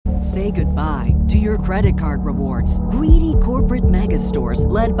Say goodbye to your credit card rewards. Greedy corporate mega stores,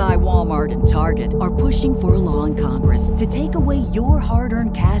 led by Walmart and Target, are pushing for a law in Congress to take away your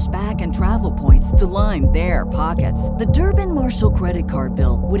hard-earned cash back and travel points to line their pockets. The Durbin-Marshall credit card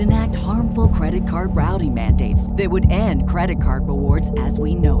bill would enact harmful credit card routing mandates that would end credit card rewards as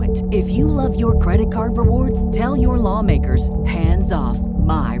we know it. If you love your credit card rewards, tell your lawmakers, hands off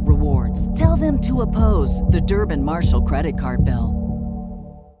my rewards. Tell them to oppose the Durbin-Marshall credit card bill.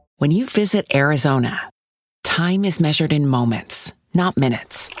 When you visit Arizona, time is measured in moments, not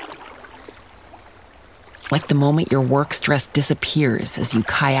minutes. Like the moment your work stress disappears as you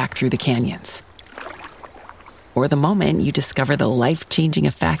kayak through the canyons. Or the moment you discover the life-changing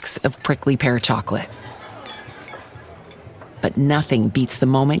effects of prickly pear chocolate. But nothing beats the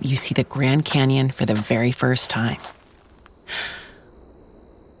moment you see the Grand Canyon for the very first time.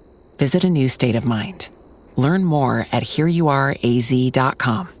 Visit a new state of mind. Learn more at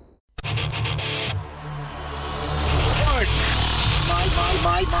hereyouareaz.com.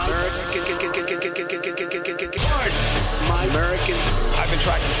 My American. I've been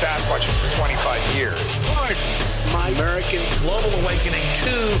tracking Sasquatches for 25 years. My American. Global awakening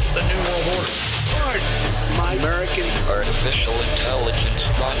to the New World Order. My American. Artificial intelligence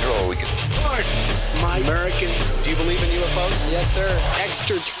android. My American. Do you believe in UFOs? Yes, sir.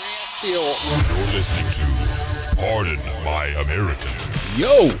 Extraterrestrial. You're listening to Pardon My American.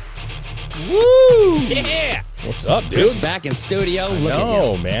 Yo! Woo! Yeah! What's up, dude? Chris back in studio. Look at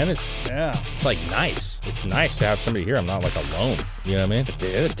you. Man. It's like nice. It's nice to have somebody here. I'm not like alone. You know what I mean?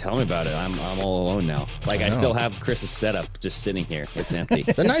 Dude, tell me about it. I'm all alone now. Like I still have Chris's setup just sitting here. It's empty.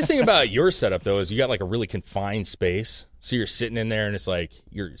 The nice thing about your setup though is you got like a really confined space. So you're sitting in there and it's like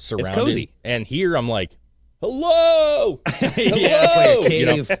you're surrounded. It's cozy. And here I'm like, hello! Yeah, it's like a cave. You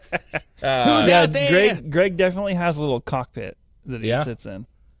know? Who's out there? Greg definitely has a little cockpit that he sits in.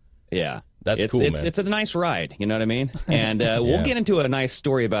 Yeah. That's cool, man. It's a nice ride, you know what I mean? And we'll get into a nice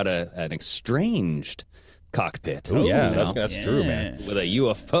story about an estranged cockpit. Oh, yeah, that's true, man. With a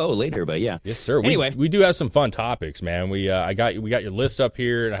UFO later, but yeah. Yes, sir. Anyway. We do have some fun topics, man. We got your list up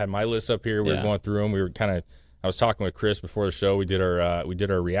here, and I had my list up here. We were going through them. I was talking with Chris before the show. We did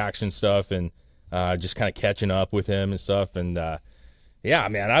our reaction stuff and just kind of catching up with him and stuff. And yeah,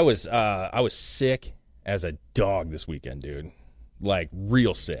 man, I was sick as a dog this weekend, dude. Like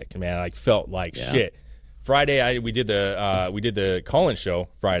real sick, man. I felt like shit. Friday, we did the call-in show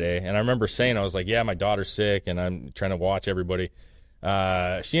Friday, and I remember saying, I was like, yeah, my daughter's sick, and I'm trying to watch everybody.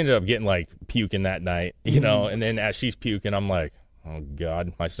 She ended up getting like puking that night, you know, and then as she's puking, I'm like, oh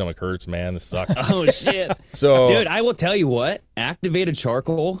God, my stomach hurts, man. This sucks. Oh shit. So, dude, I will tell you what, activated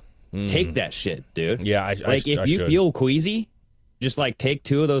charcoal, take that shit, dude. Yeah, if you feel queasy, just like take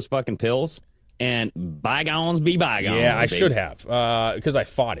 2 of those fucking pills. And bygones be bygones. Yeah, I should have because I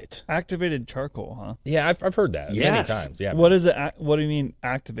fought it. Activated charcoal, huh? Yeah, I've heard that many times. Yeah. What is it? What do you mean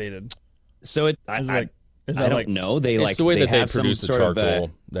activated? So I don't know. It's the way that they produce the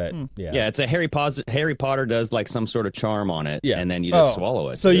charcoal. Yeah, it's a Harry Potter does like some sort of charm on it, and then you just swallow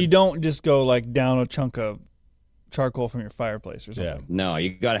it. So you don't just go like down a chunk of charcoal from your fireplace or something. Yeah. No, you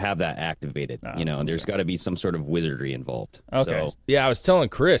got to have that activated. And there's got to be some sort of wizardry involved. Okay. So, yeah, I was telling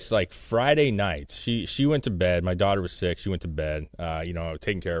Chris like Friday nights. She went to bed. My daughter was sick. She went to bed. I was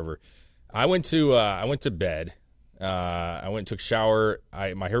taking care of her. I went to bed. I went and took a shower.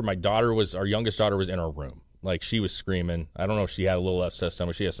 I heard our youngest daughter was in her room. Like she was screaming. I don't know if she had a little upset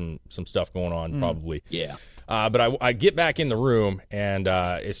stomach. She has some stuff going on probably. Yeah. But I get back in the room and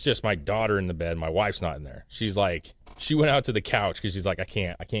it's just my daughter in the bed. My wife's not in there. She's like, she went out to the couch because she's like, I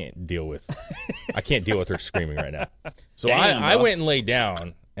can't deal with her screaming right now. So I went and laid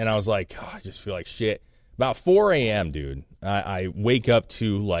down and I was like, oh, I just feel like shit. About 4 a.m., dude, I wake up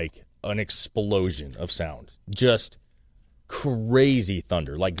to like an explosion of sound. Just crazy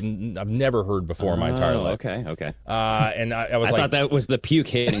thunder like I've never heard before in my entire life. Okay. And I was I like, thought that was the puke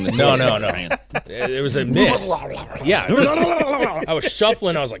hitting the No. It was a mix. Yeah. I was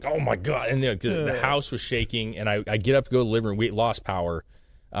shuffling. I was like, oh my God. And the house was shaking. And I get up to go to the living room. We lost power.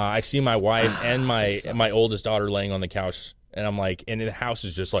 I see my wife and my oldest daughter laying on the couch. And I'm like, and the house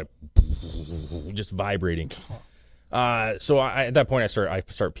is just like, just vibrating. So at that point, I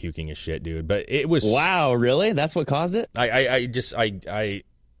start puking as shit, dude. But it was wow, really? That's what caused it?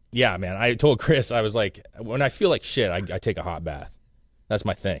 Yeah, man. I told Chris, I was like, when I feel like shit, I take a hot bath. That's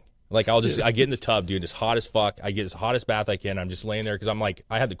my thing. Like I get in the tub, dude. It's hot as fuck. I get as hot as bath I can. I'm just laying there because I'm like,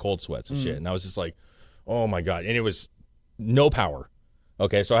 I had the cold sweats and shit, and I was just like, oh my God. And it was no power.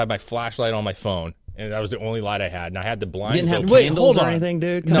 Okay, so I had my flashlight on my phone. And that was the only light I had. And I had the blinds. You didn't have open. candles or anything,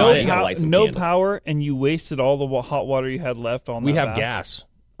 dude? No power, and you wasted all the hot water you had left on We that have bath. gas.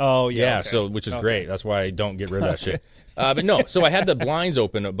 Oh, yeah. Yeah, okay. so which is great. That's why I don't get rid of that shit. But no, so I had the blinds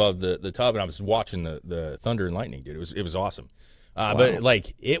open above the tub, and I was watching the thunder and lightning, dude. It was awesome. But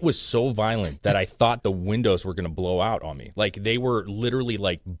like it was so violent that I thought the windows were going to blow out on me. Like they were literally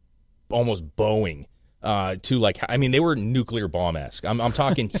like almost bowing to like, I mean, they were nuclear bomb-esque. I'm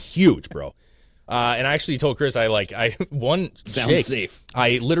talking huge, bro. And I actually told Chris, one sounds shake, safe.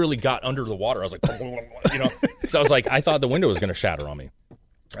 I literally got under the water. I was like, because I was like, I thought the window was going to shatter on me.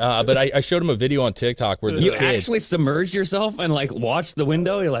 But I showed him a video on TikTok where this You kid, actually submerged yourself and like watched the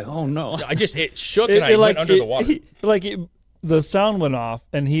window. You're like, oh no! it shook and I went under the water. The sound went off,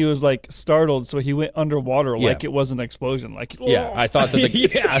 and he was like startled, so he went underwater like it was an explosion. Like, I thought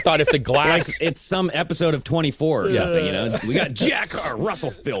that I thought if the glass, like it's some episode of 24 or something. You know, we got Jack or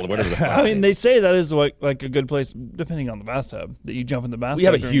Russellfield, whatever the fuck. I mean, they say that is like a good place, depending on the bathtub, that you jump in the bathtub. we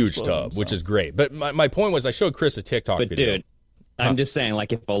have a during huge explosions, tub, which is great. But my point was, I showed Chris a TikTok But video. dude, I'm just saying,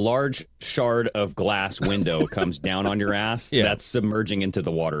 like, if a large shard of glass window comes down on your ass, that's submerging into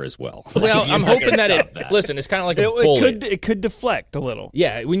the water as well. Well, I'm hoping that Listen, it's kind of like a bullet. It could deflect a little.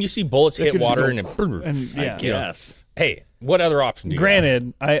 Yeah, when you see bullets hit could just water go and yeah. Yes. Hey, what other option do you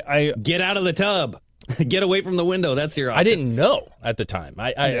Granted, I Get out of the tub. Get away from the window. That's your option. I didn't know at the time.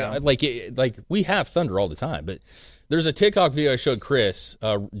 I like we have thunder all the time, but there's a TikTok video I showed Chris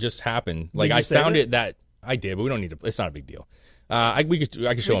just happened. Like I found it that I did, but we don't need to. It's not a big deal. I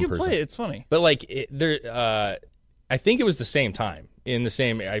could show him person. play it. It's funny. But like I think it was the same time in the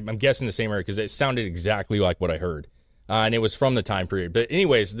same. I'm guessing the same area because it sounded exactly like what I heard, and it was from the time period. But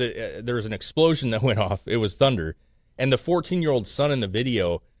anyways, there was an explosion that went off. It was thunder, and the 14-year-old son in the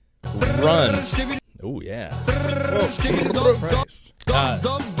video runs. Oh yeah.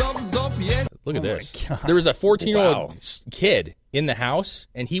 Look at this. There was a 14-year-old kid in the house,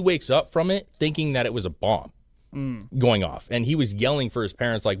 and he wakes up from it thinking that it was a bomb going off, and he was yelling for his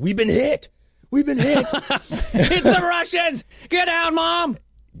parents like, "We've been hit! We've been hit!" It's the Russians! Get out, Mom!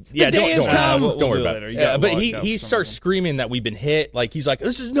 Yeah, day has come. Don't worry about it. But he starts screaming that we've been hit. Like he's like,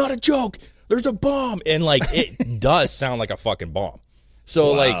 "This is not a joke. There's a bomb," and like it does sound like a fucking bomb.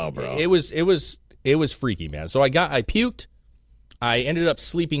 So bro. it was freaky, man. So I puked. I ended up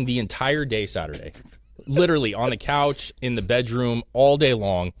sleeping the entire day Saturday, literally on the couch in the bedroom all day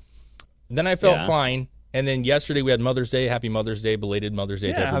long. Then I felt fine. And then yesterday we had Mother's Day. Happy Mother's Day, belated Mother's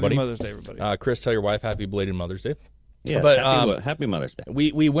Day to everybody. Happy Mother's Day, everybody. Chris, tell your wife happy belated Mother's Day. Yes, but happy Mother's Day.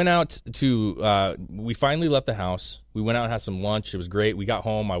 We went out to we finally left the house. We went out and had some lunch. It was great. We got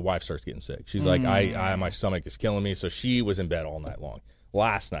home. My wife starts getting sick. She's like, my stomach is killing me. So she was in bed all night long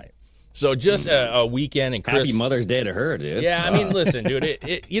last night. So just a weekend, and Chris. Happy Mother's Day to her, dude. Yeah, I mean, listen, dude,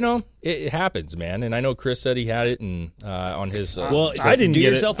 it happens, man. And I know Chris said he had it and on his. Well, I didn't do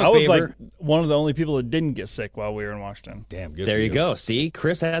get yourself it. a I was favor. like one of the only people that didn't get sick while we were in Washington. Damn, good. There for you go. See,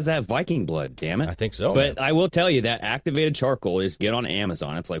 Chris has that Viking blood. Damn it. I think so. But man. I will tell you that activated charcoal is get on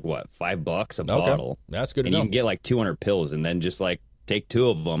Amazon. It's like what, $5 a bottle. That's good to and know. you can get like 200 pills, and then just like take 2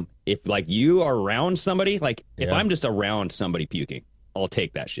 of them. If like you are around somebody, like if I'm just around somebody puking, I'll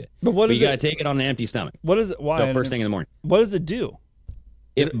take that shit. But you got to take it on an empty stomach. What is it? Why? First thing in the morning. What does it do?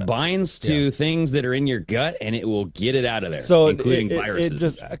 It binds to things that are in your gut, and it will get it out of there, So including viruses. It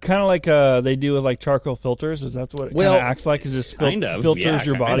just kind of like they do with like charcoal filters. Is that what it kind of acts like? Is just filters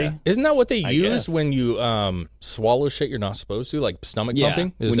your body? Isn't that what they use when you swallow shit you're not supposed to, like stomach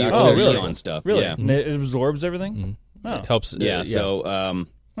pumping? When you really on stuff. Really? Yeah. And it absorbs everything. Mm-hmm. It helps. Yeah. So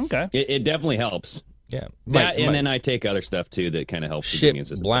okay, it definitely helps. Yeah, and then I take other stuff too that kind of helps the immune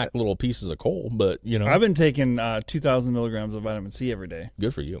system. Black little pieces of coal, but I've been taking 2,000 milligrams of vitamin C every day.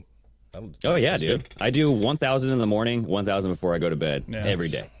 Good for you. Oh yeah, dude. I do 1,000 in the morning, 1,000 before I go to bed every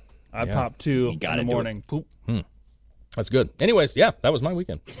day. I pop 2 in the morning. Poop. That's good. Anyways, that was my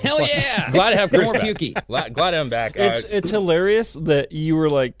weekend. Hell yeah! Glad to have Chris more back. pukey. Glad to have him back. It's hilarious that you were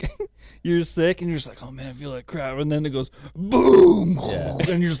like, you're sick and you're just like, oh man, I feel like crap, and then it goes boom,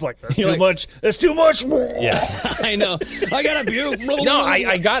 and you're just like, that's too much. It's too much. Yeah, I know. I gotta puke. No,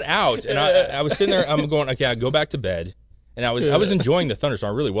 I got out and I was sitting there. I'm going, okay, I go back to bed, and I was enjoying the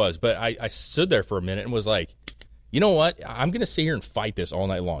thunderstorm. I really was, but I stood there for a minute and was like, you know what? I'm gonna sit here and fight this all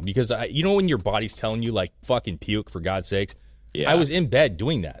night long because when your body's telling you like fucking puke for God's sakes. Yeah. I was in bed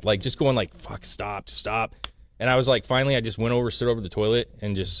doing that, like just going like fuck, stop. And I was like, finally, I just went over, stood over the toilet,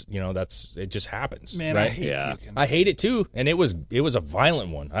 and just, it just happens. Man, right? I hate puking. I hate it too, and it was a violent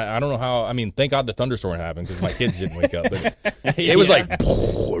one. I don't know how. I mean, thank God the thunderstorm happened because my kids didn't wake up, but it was like,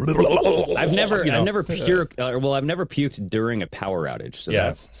 I've never puked during a power outage. So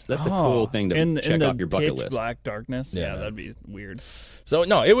that's a cool thing to check off your bucket list. Black darkness. Yeah, that'd be weird. So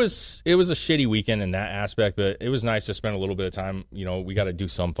no, it was a shitty weekend in that aspect, but it was nice to spend a little bit of time. You know, we got to do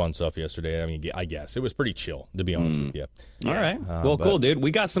some fun stuff yesterday. I mean, I guess it was pretty chill, to be honest with you. All right. Well, cool, dude.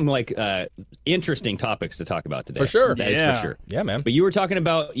 We got some interesting topics to talk about today. For sure. That is for sure. Yeah, man. But you were talking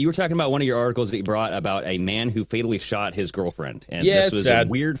about one of your articles that you brought about a man who fatally shot his girlfriend, and this was sad. A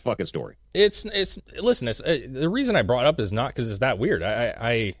weird fucking story. Listen. The reason I brought it up is not because it's that weird.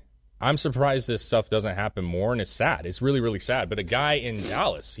 I'm surprised this stuff doesn't happen more, and it's sad. It's really, really sad. But a guy in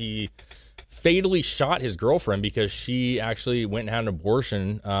Dallas, he fatally shot his girlfriend because she actually went and had an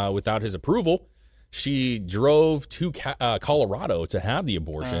abortion without his approval. She drove to Colorado to have the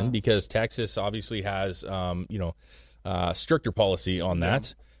abortion because Texas obviously has, stricter policy on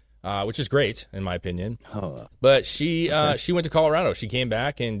that, which is great in my opinion. But she went to Colorado. She came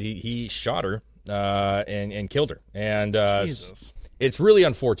back and he shot her and killed her. And Jesus. It's really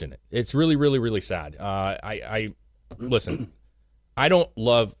unfortunate. It's really, really, really sad. I listen. I don't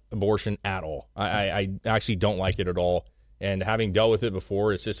love abortion at all. I actually don't like it at all. And having dealt with it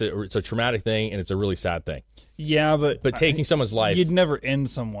before, it's just it's a traumatic thing, and it's a really sad thing. Yeah, but taking someone's life, you'd never end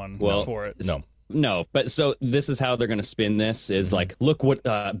someone for it. No. But so this is how they're going to spin this: is like, look what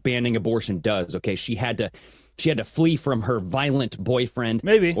banning abortion does. Okay, she had to flee from her violent boyfriend,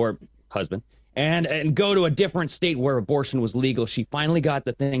 or husband, and go to a different state where abortion was legal. She finally got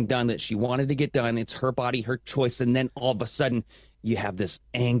the thing done that she wanted to get done. It's her body, her choice, and then all of a sudden, you have this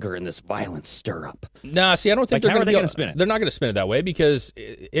anger and this violence stir up. Nah, see, I don't think they're going to spin it. They're not going to spin it that way because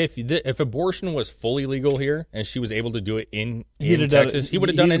if abortion was fully legal here and she was able to do it in Texas, he would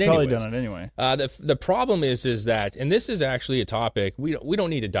have done it anyway. Done it anyway. The problem is that, and this is actually a topic we don't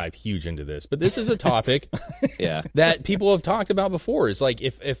need to dive huge into this, but this is a topic that people have talked about before. It's like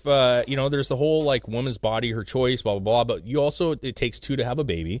if there's the whole like woman's body, her choice, blah blah blah. But you also it takes two to have a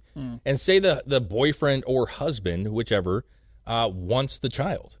baby, and say the boyfriend or husband, whichever. Wants the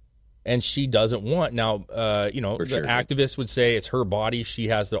child, and she doesn't want. Now, activists would say it's her body; she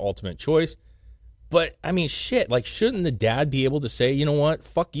has the ultimate choice. But I mean, shit. Like, shouldn't the dad be able to say, you know what?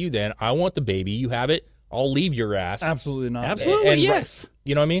 Fuck you. Then I want the baby. You have it. I'll leave your ass. Absolutely not. Absolutely yes.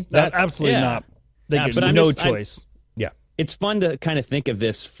 You know what I mean? That's absolutely not. They get no choice. It's fun to kind of think of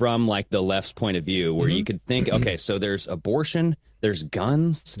this from like the left's point of view, where you could think, okay, so there's abortion, there's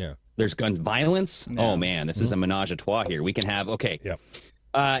guns, there's gun violence. Yeah. Oh man, this is a menage a trois here. We can have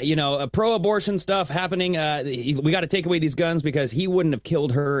pro-abortion stuff happening. We got to take away these guns because he wouldn't have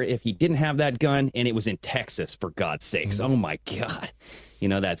killed her if he didn't have that gun, and it was in Texas, for God's sakes. Oh my God. You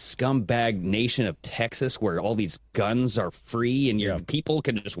know, that scumbag nation of Texas where all these guns are free and your people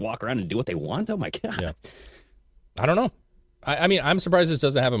can just walk around and do what they want. Oh my God. Yeah. I don't know. I mean, I'm surprised this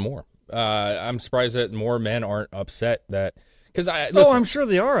doesn't happen more. I'm surprised that more men aren't upset that because I'm sure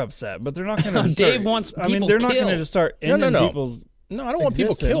they are upset, but they're not going to. Dave wants. People they're not going to just start ending people's. No, I don't want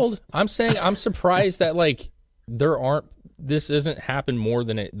people killed. I'm saying I'm surprised that like this isn't happened more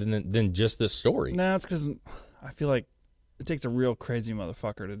than just this story. No, it's because I feel like it takes a real crazy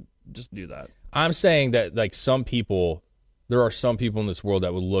motherfucker to just do that. I'm saying that like there are some people in this world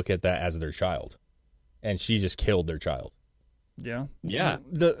that would look at that as their child, and she just killed their child. Yeah. I'm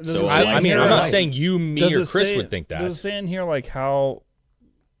not saying you, me, or Chris would think that. Does it say in here like how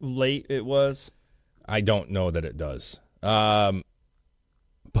late it was? I don't know that it does. But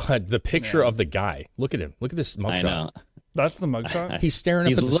the picture of the guy, look at him. Look at this mugshot. That's the mugshot? He's staring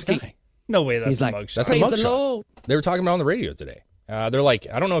up at the sky. No way, that's the mugshot. That's the mugshot. They were talking about on the radio today. They're like,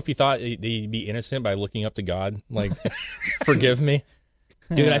 I don't know if he thought he'd be innocent by looking up to God. Like, forgive me.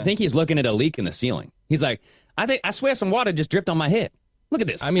 Dude, I think he's looking at a leak in the ceiling. He's like, I swear some water just dripped on my head. Look at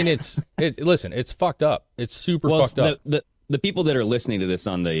this. I mean, listen, it's fucked up. It's super fucked up. The people that are listening to this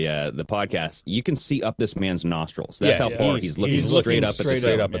on the podcast, you can see up this man's nostrils. That's how far he's looking straight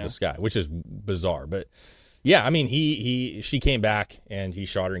up at the sky, which is bizarre. But yeah, I mean, she came back and he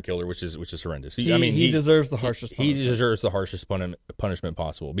shot her and killed her, which is horrendous. He deserves the harshest punishment. He deserves the harshest punishment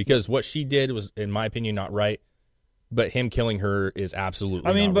possible because what she did was, in my opinion, not right. But him killing her is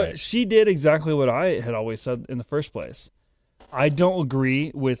absolutely not right. She did exactly what I had always said in the first place. I don't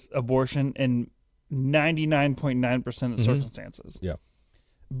agree with abortion in 99.9% of circumstances. Yeah.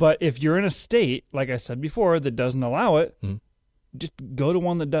 But if you're in a state, like I said before, that doesn't allow it, just go to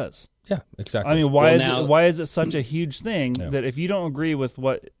one that does. Yeah, exactly. I mean, why is it such a huge thing that if you don't agree with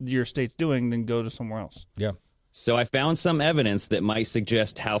what your state's doing, then go to somewhere else? Yeah. So I found some evidence that might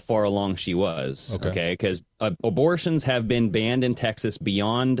suggest how far along she was. Okay, because abortions have been banned in Texas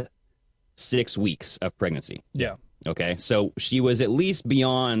beyond 6 weeks of pregnancy. Yeah. Okay, so she was at least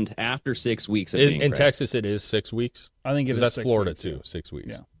beyond after 6 weeks of being in pregnant. Texas. It is 6 weeks. I think it is. That's 6 Florida weeks, too. 6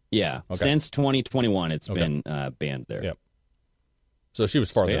 weeks. Yeah. Okay. Since 2021, it's been banned there. Yep. So she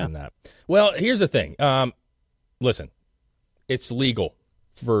was farther than that. Well, here's the thing. Listen, it's legal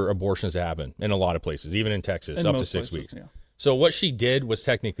for abortions to happen in a lot of places, even in Texas, up to 6 weeks. Yeah. So what she did was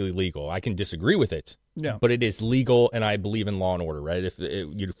technically legal. I can disagree with it, Yeah. but it is legal, and I believe in law and order, right? If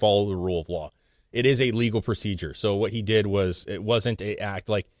you follow the rule of law, it is a legal procedure. So what he did was, it wasn't an act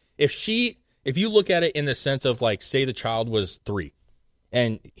like if you look at it in the sense of like, say the child was 3,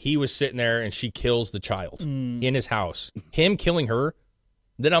 and he was sitting there and she kills the child in his house, him killing her.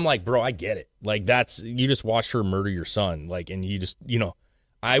 Then I'm like, bro, I get it. Like you just watched her murder your son. Like, and you just,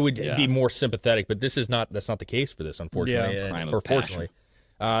 I would be more sympathetic, but that's not the case for this, unfortunately. Yeah. Crime or of passion.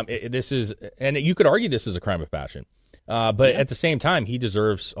 fortunately. This is, and you could argue this is a crime of passion. But at the same time, he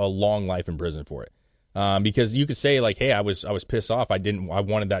deserves a long life in prison for it. Because you could say like, hey, I was pissed off. I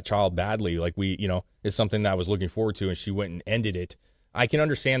wanted that child badly. Like it's something that I was looking forward to, and she went and ended it. I can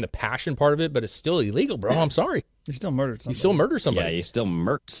understand the passion part of it, but it's still illegal, bro. I'm sorry. You still murdered somebody. You still murdered somebody. Yeah, you still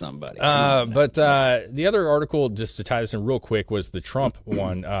murked somebody. But the other article, just to tie this in real quick, was the Trump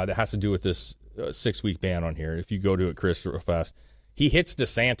one that has to do with this 6-week ban on here. If you go to it, Chris, real fast. He hits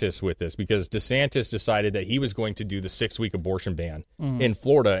DeSantis with this because DeSantis decided that he was going to do the 6-week abortion ban in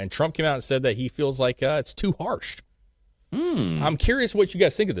Florida, and Trump came out and said that he feels like it's too harsh. I'm curious what you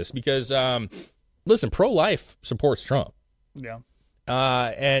guys think of this because, listen, pro-life supports Trump. Yeah.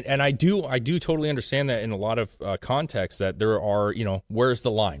 And I do totally understand that in a lot of contexts that there are, where's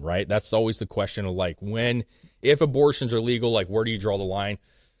the line, right? That's always the question of like if abortions are legal, like where do you draw the line?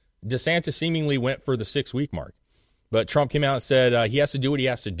 DeSantis seemingly went for the 6-week mark, but Trump came out and said he has to do what he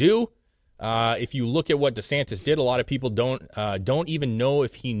has to do. If you look at what DeSantis did, a lot of people don't even know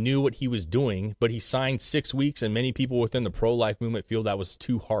if he knew what he was doing, but he signed 6 weeks, and many people within the pro-life movement feel that was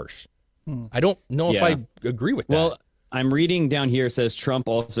too harsh. I don't know if I agree with that. Well, I'm reading down here, it says Trump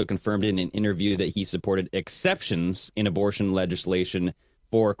also confirmed in an interview that he supported exceptions in abortion legislation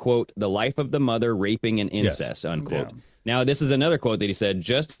for, quote, the life of the mother, raping, and incest, unquote. Yeah. Now, this is another quote that he said,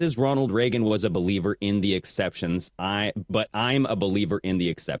 just as Ronald Reagan was a believer in the exceptions, but I'm a believer in the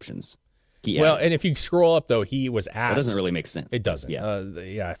exceptions. Well, and if you scroll up, though, he was asked. That doesn't really make sense. It doesn't.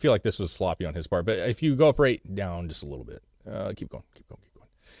 Yeah. I feel like this was sloppy on his part. But if you go up right down just a little bit, keep going.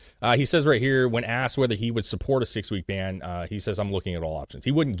 He says right here, when asked whether he would support a 6-week ban, he says, I'm looking at all options.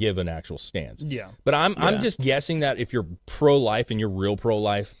 He wouldn't give an actual stance. Yeah. But I'm just guessing that if you're pro-life and you're real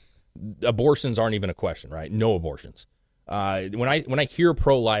pro-life, abortions aren't even a question, right? No abortions. When I hear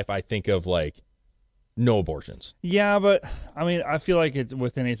pro-life, I think of like no abortions. Yeah, but I mean, I feel like it's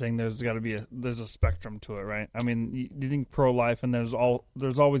with anything. There's got to be there's a spectrum to it, right? I mean, you think pro-life, and there's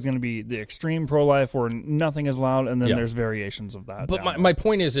always going to be the extreme pro-life where nothing is allowed, and then there's variations of that. But my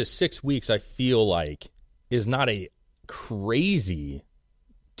point is 6 weeks. I feel like is not a crazy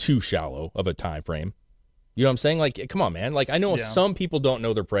too shallow of a time frame. You know what I'm saying? Like, come on, man. Like, I know some people don't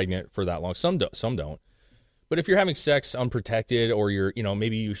know they're pregnant for that long. Some don't. But if you're having sex unprotected, or you're,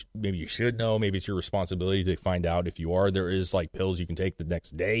 maybe you should know, maybe it's your responsibility to find out if you are. There is like pills you can take the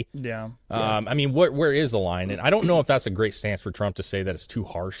next day. Yeah. I mean, where is the line? And I don't know if that's a great stance for Trump to say that it's too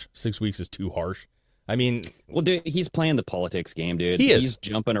harsh. 6 weeks is too harsh. I mean, well, dude, he's playing the politics game, dude. He's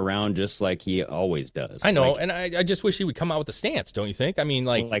jumping around just like he always does. I know, and I just wish he would come out with a stance. Don't you think? I mean,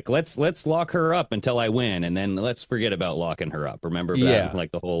 like let's lock her up until I win, and then let's forget about locking her up. Remember that?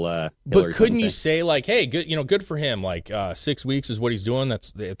 Like the whole. But couldn't you say like, hey, good for him. Like 6 weeks is what he's doing.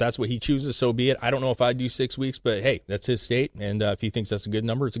 If that's what he chooses, so be it. I don't know if I'd do 6 weeks, but hey, that's his state, and if he thinks that's a good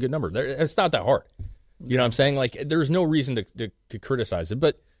number, it's a good number. It's not that hard. You know what I'm saying? Like, there's no reason to criticize it,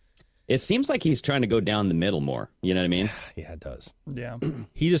 but. It seems like he's trying to go down the middle more. You know what I mean? Yeah, it does. Yeah.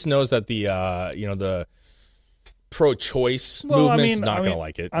 He just knows that the pro-choice movement's not going to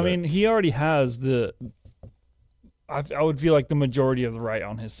like it. I mean, he already has I would feel like the majority of the right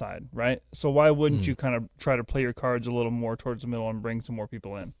on his side, right? So why wouldn't you kind of try to play your cards a little more towards the middle and bring some more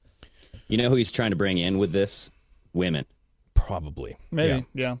people in? You know who he's trying to bring in with this? Women. Probably. Maybe,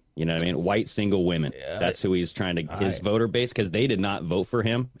 yeah. You know what I mean? White single women. Yeah, that's who he's trying to, his voter base, because they did not vote for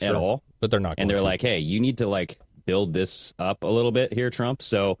him at all. But they're not going And they're to. like, hey, you need to like build this up a little bit here, Trump.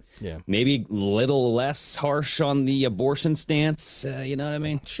 So maybe a little less harsh on the abortion stance. You know what I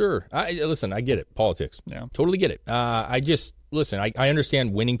mean? Sure. Listen, I get it. Politics. Yeah. Totally get it. I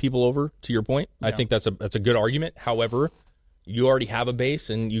understand winning people over, to your point. Yeah. I think that's a good argument. However, you already have a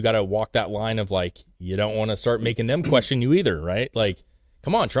base, and you got to walk that line of like, you don't want to start making them question you either, right? Like,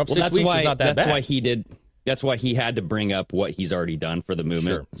 come on, Trump. 6 weeks is not that bad. That's why he did. That's why he had to bring up what he's already done for the movement.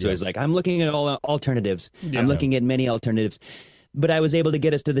 Sure. So he's like, I'm looking at all alternatives. Yeah. I'm looking at many alternatives. But I was able to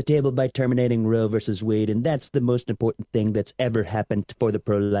get us to the table by terminating Roe versus Wade, and that's the most important thing that's ever happened for the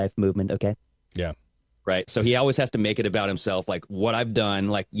pro-life movement, okay? Yeah. Right. So he always has to make it about himself, like what I've done.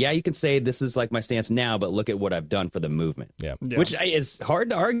 Like, yeah, you can say this is like my stance now, but look at what I've done for the movement. Yeah. Which is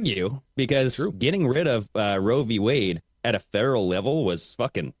hard to argue because getting rid of Roe v. Wade at a federal level was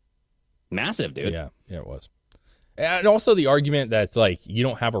fucking massive, dude. Yeah, it was. And also the argument that, like, you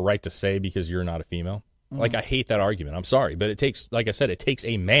don't have a right to say because you're not a female. Like, I hate that argument. I'm sorry. But it takes, like I said, it takes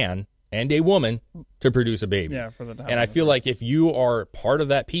a man and a woman to produce a baby. Yeah, for the and I feel like if you are part of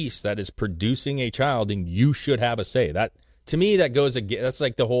that piece that is producing a child, then you should have a say. That, to me, that goes again. That's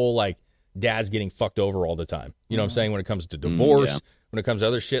like the whole, like, dad's getting fucked over all the time. You know what I'm saying? When it comes to divorce, when it comes to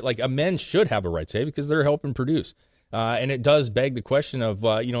other shit, like, a men should have a right to say because they're helping produce. And it does beg the question of,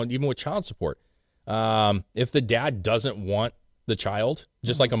 even with child support, if the dad doesn't want the child,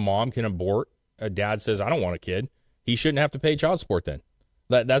 just like a mom can abort, a dad says, I don't want a kid, he shouldn't have to pay child support then.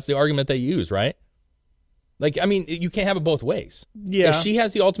 That's the argument they use, right? Like, I mean, you can't have it both ways. Yeah. If she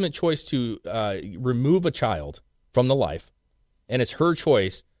has the ultimate choice to remove a child from the life, and it's her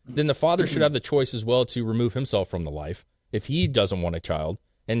choice, then the father should have the choice as well to remove himself from the life if he doesn't want a child,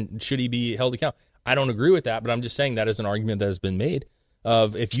 and should he be held accountable? I don't agree with that, but I'm just saying that is an argument that has been made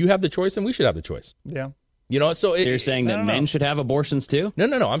of if you have the choice, then we should have the choice. Yeah. You know, so you're saying that men should have abortions too?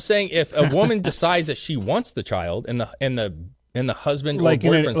 No. I'm saying if a woman decides that she wants the child, and the husband or Like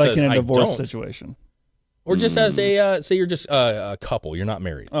boyfriend says, in a I divorce don't, situation. or just as a say you're just a couple, you're not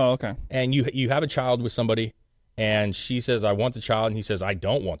married. Oh, okay. And you have a child with somebody, and she says, I want the child, and he says, I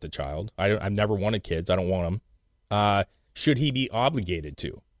don't want the child. I've never wanted kids. I don't want them. Should he be obligated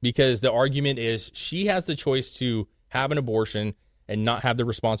to? Because the argument is she has the choice to have an abortion and not have the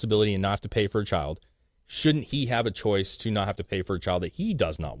responsibility and not have to pay for a child. Shouldn't he have a choice to not have to pay for a child that he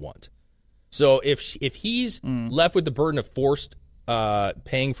does not want? So if he's left with the burden of forced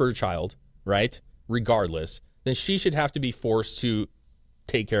paying for a child, right, regardless, then she should have to be forced to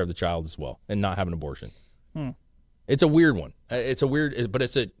take care of the child as well and not have an abortion. It's a weird one. But it's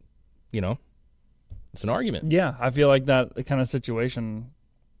it's an argument. Yeah, I feel like that kind of situation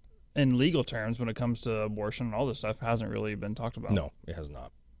in legal terms when it comes to abortion and all this stuff hasn't really been talked about. No, it has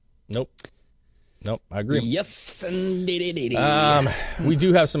not. Nope, I agree. Yes, we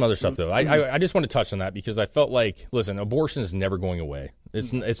do have some other stuff, though. I just want to touch on that because I felt like, listen, abortion is never going away.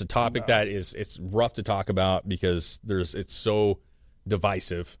 It's a topic that it's rough to talk about because it's so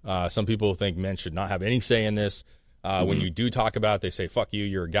divisive. Some people think men should not have any say in this. When you do talk about it, they say, fuck you,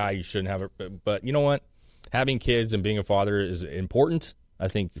 you're a guy, you shouldn't have it. But you know what? Having kids and being a father is important. I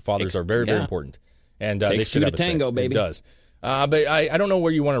think fathers are very, very important. And they should have a tango, say. baby. It does. But I don't know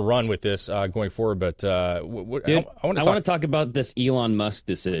where you want to run with this going forward, but Dude, I want to talk about this Elon Musk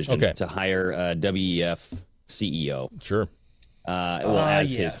decision to hire a WEF CEO. Sure.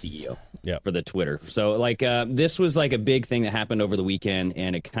 As his CEO for the Twitter. So, this was like a big thing that happened over the weekend,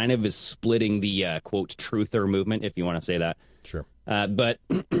 and it kind of is splitting the, quote, truther movement, if you want to say that. Sure. But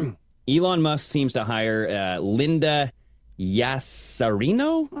Elon Musk seems to hire Linda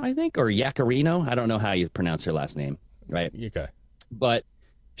Yaccarino, I think, or Yaccarino. I don't know how you pronounce her last name, right? Okay. But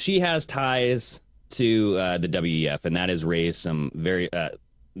she has ties to the WEF, and that has raised some very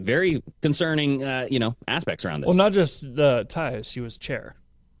concerning, aspects around this. Well, not just the ties. She was chair.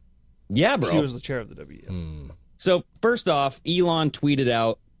 Yeah, bro. She was the chair of the WEF. So, first off, Elon tweeted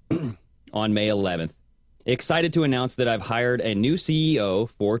out on May 11th, excited to announce that I've hired a new CEO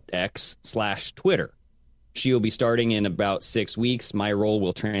for X/Twitter. She will be starting in about 6 weeks. My role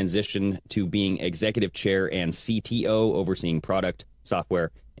will transition to being executive chair and CTO, overseeing product,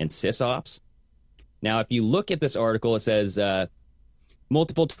 software, and sysops. Now, if you look at this article, it says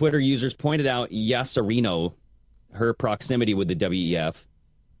multiple Twitter users pointed out Yaccarino, her proximity with the WEF,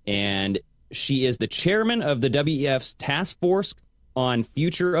 and she is the chairman of the WEF's task force on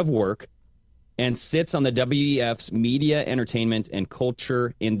future of work and sits on the WEF's Media, Entertainment, and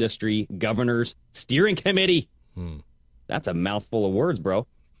Culture Industry Governors Steering Committee. That's a mouthful of words, bro.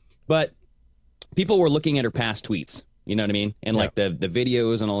 But people were looking at her past tweets, you know what I mean? And like the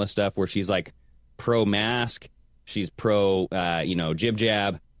videos and all this stuff where she's like pro-mask, she's pro,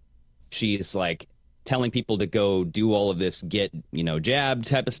 jib-jab. She's like telling people to go do all of this, get, jab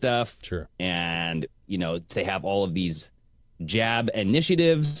type of stuff. Sure. And, they have all of these jab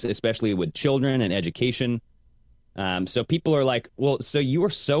initiatives, especially with children and education. So people are like, well, so you are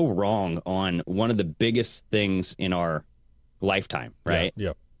so wrong on one of the biggest things in our lifetime, right?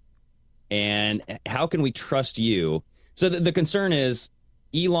 Yeah. And how can we trust you? So the concern is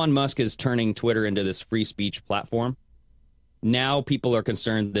Elon Musk is turning Twitter into this free speech platform. Now people are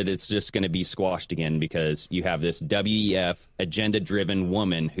concerned that it's just going to be squashed again because you have this WEF agenda-driven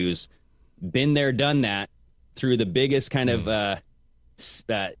woman who's been there, done that through the biggest kind of,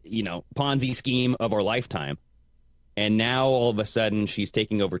 Ponzi scheme of our lifetime. And now all of a sudden she's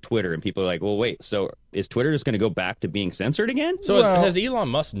taking over Twitter and people are like, well, wait, so is Twitter just going to go back to being censored again? So has Elon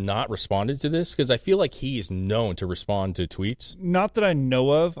Musk not responded to this? Because I feel like he is known to respond to tweets. Not that I know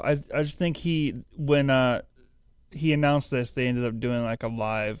of. I just think when he announced this, they ended up doing like a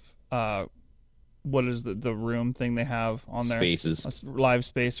live, what is the room thing they have on there? Spaces. A live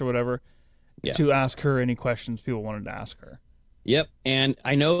space or whatever, to ask her any questions people wanted to ask her. Yep, and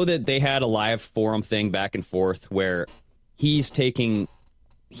I know that they had a live forum thing back and forth where he's taking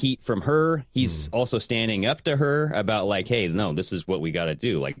heat from her. He's also standing up to her about like, hey, no, this is what we got to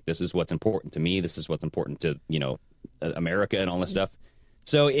do. Like, this is what's important to me. This is what's important to, America and all this stuff.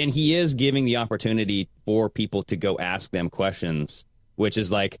 So, and he is giving the opportunity for people to go ask them questions, which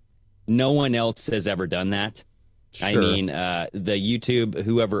is like no one else has ever done that. Sure. I mean, the YouTube,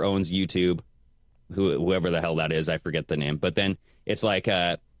 whoever owns YouTube, whoever the hell that is, I forget the name. But then it's like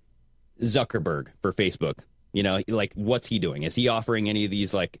Zuckerberg for Facebook. Like what's he doing? Is he offering any of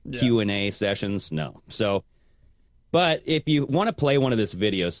these like Q&A sessions? No. So, but if you want to play one of these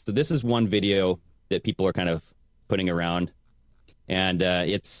videos, so this is one video that people are kind of putting around. And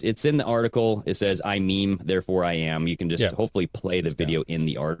it's in the article. It says, I meme, therefore I am. You can just hopefully play the video in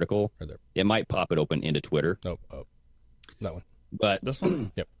the article. Right there. It might pop it open into Twitter. Nope. Oh, that one. But this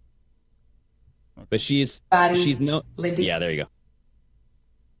one? Yep. But she's no... Lindy. Yeah, there you go.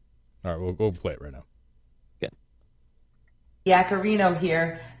 All right, we'll play it right now. Okay. Yacarino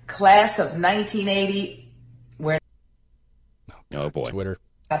here, class of 1980. Oh, boy. Twitter.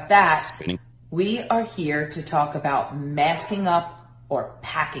 About that, Spinning. We are here to talk about masking up or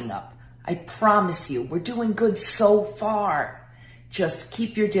packing up. I promise you, we're doing good so far. Just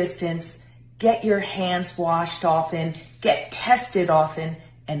keep your distance, get your hands washed often, get tested often,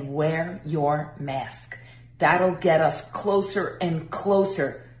 and wear your mask. That'll get us closer and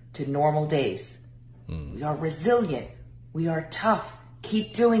closer to normal days. We are resilient. We are tough.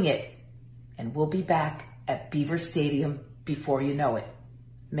 Keep doing it. And we'll be back at Beaver Stadium before you know it.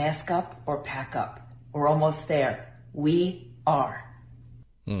 Mask up or pack up. We're almost there. We are.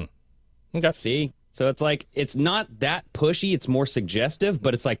 Okay. See? So it's like, it's not that pushy. It's more suggestive,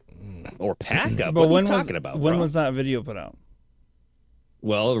 but it's like, or pack up. But what are you talking about, when bro? was that video put out?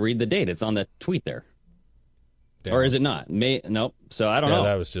 Well, read the date. It's on the tweet there. Damn. Or is it not? Nope. So I don't know.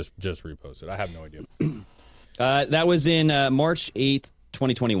 That was just reposted. I have no idea. That was in March 8th,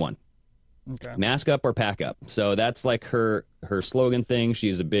 2021. Okay. Mask up or pack up. So that's like her slogan thing.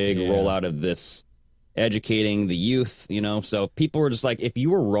 She's a big rollout of this educating the youth, So people were just like, if you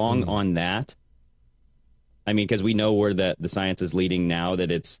were wrong on that, I mean, because we know where the science is leading now,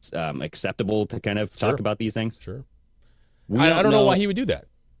 that it's acceptable to kind of talk about these things. Sure. I don't know why he would do that.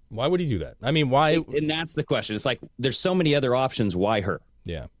 Why would he do that? I mean, why? And that's the question. It's like, there's so many other options. Why her?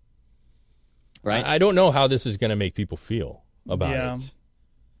 Yeah. Right? I don't know how this is going to make people feel about it.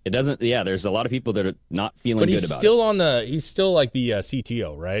 It doesn't. Yeah, there's a lot of people that are not feeling good about it. He's still like the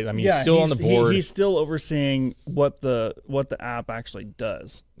CTO, right? I mean, he's still on the board. He's still overseeing what the app actually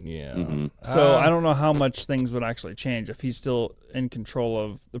does. Yeah. Mm-hmm. So I don't know how much things would actually change if he's still in control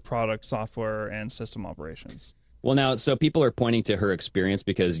of the product, software, and system operations. Well, now, so people are pointing to her experience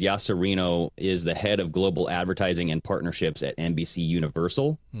because Yacarino is the head of global advertising and partnerships at NBC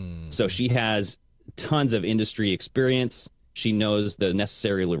Universal. So she has tons of industry experience. She knows the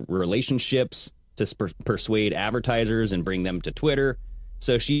necessary relationships to persuade advertisers and bring them to Twitter.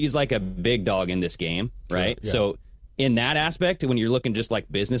 So she's like a big dog in this game, right? Yeah. So in that aspect, when you're looking just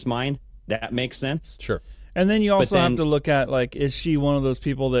like business mind, that makes sense. Sure. And then you also have to look at, like, is she one of those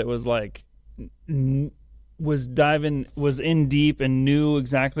people that was like... was in deep and knew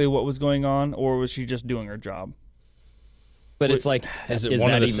exactly what was going on, or was she just doing her job? But it's like, is that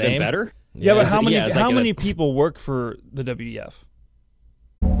one of the even same? better? Yeah, but how many people work for the WEF?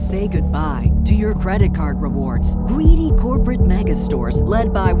 Say goodbye to your credit card rewards. Greedy corporate mega stores,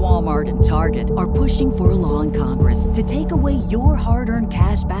 led by Walmart and Target, are pushing for a law in Congress to take away your hard-earned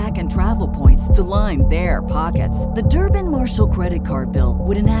cash back and travel points to line their pockets. The Durbin-Marshall credit card bill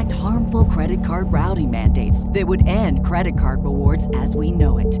would enact harmful credit card routing mandates that would end credit card rewards as we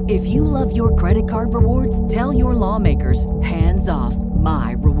know it. If you love your credit card rewards, tell your lawmakers, hands off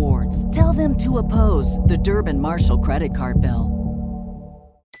my rewards. Tell them to oppose the Durbin-Marshall credit card bill.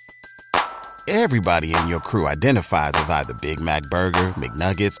 Everybody in your crew identifies as either Big Mac Burger,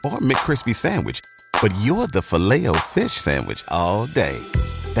 McNuggets, or McCrispy Sandwich. but you're the Filet-O-Fish Sandwich all day.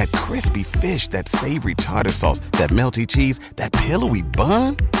 That crispy fish, that savory tartar sauce, that melty cheese, that pillowy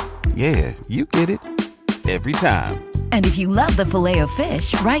bun. Yeah, you get it. Every time. And if you love the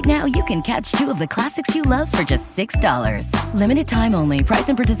Filet-O-Fish, right now you can catch 2 of the classics you love for just $6. Limited time only. Price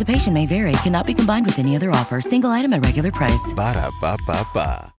and participation may vary. Cannot be combined with any other offer. Single item at regular price.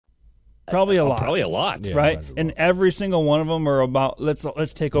 Ba-da-ba-ba-ba. Probably a lot. Probably a lot. Yeah, right? And every single one of them are about,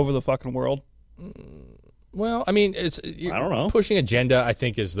 let's take over the fucking world. Well, I mean, I don't know. Pushing agenda, I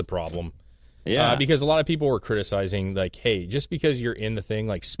think, is the problem. Yeah. Because a lot of people were criticizing, like, hey, just because you're in the thing,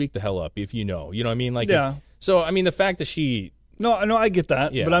 like, speak the hell up if you know. You know what I mean? Like, yeah. So, I mean, the fact that she... No, I get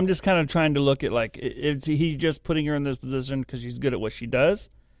that. Yeah. But I'm just kind of trying to look at, like, he's just putting her in this position because she's good at what she does?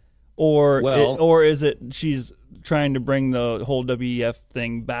 Or is it she's trying to bring the whole WEF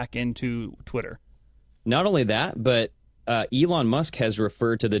thing back into Twitter? Not only that, but Elon Musk has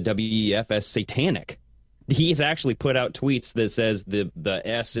referred to the WEF as satanic. He's actually put out tweets that says the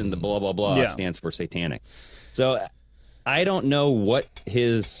S in the blah, blah, blah stands for satanic. So I don't know what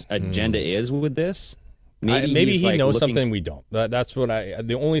his agenda is with this. Maybe he knows something we don't. That's what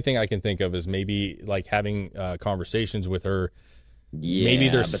the only thing I can think of is maybe like having conversations with her. Yeah, maybe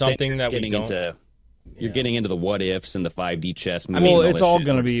there's something that we don't. You're getting into the what ifs and the 5D chess. Well, it's all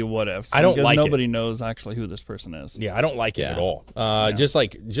going to be what ifs. I don't like nobody knows actually who this person is. Yeah, I don't like it at all.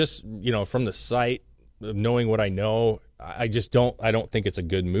 Just from the site, knowing what I know, I don't think it's a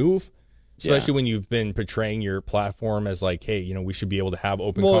good move. Especially when you've been portraying your platform as like, hey, we should be able to have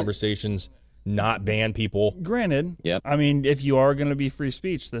open conversations, not ban people. Granted, I mean, if you are going to be free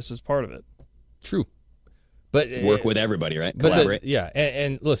speech, this is part of it. True. But work with everybody, right? Collaborate.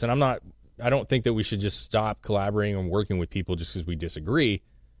 And listen, I don't think that we should just stop collaborating and working with people just because we disagree.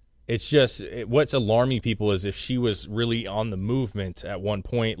 It's just what's alarming people is if she was really on the movement at one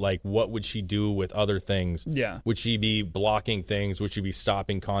point, like what would she do with other things? Yeah. Would she be blocking things? Would she be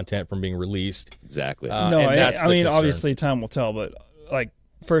stopping content from being released? Exactly. I mean, obviously time will tell, but like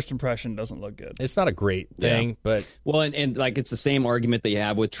first impression doesn't look good. It's not a great thing, but... Well, and like it's the same argument that you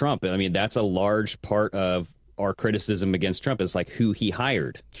have with Trump. I mean, that's a large part of our criticism against Trump is like who he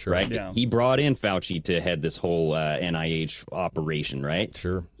hired, right? Yeah. He brought in Fauci to head this whole NIH operation, right?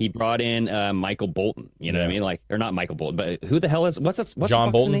 Sure. He brought in Michael Bolton, you know what I mean? Like, or not Michael Bolton, but who the hell is what's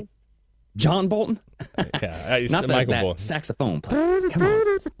John Bolton? Name? John Bolton? Yeah, not Michael that Bolton. Saxophone player. Come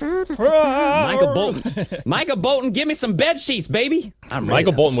on. Michael Bolton. Michael Bolton, give me some bed sheets, baby.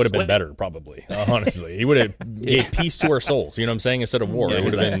 Michael Bolton would have been better, probably, honestly. He would have gave peace to our souls, you know what I'm saying, instead of war. It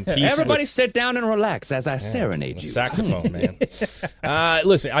would have been peace. Everybody sit down and relax as I serenade you. Saxophone, man.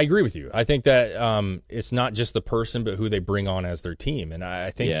 Listen, I agree with you. I think that it's not just the person, but who they bring on as their team. And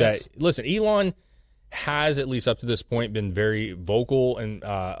I think that, listen, Elon has, at least up to this point, been very vocal and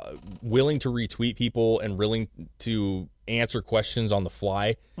willing to retweet people and willing to answer questions on the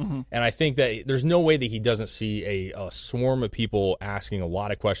fly. Mm-hmm. And I think that there's no way that he doesn't see a swarm of people asking a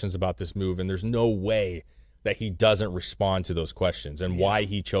lot of questions about this move, and there's no way that he doesn't respond to those questions and why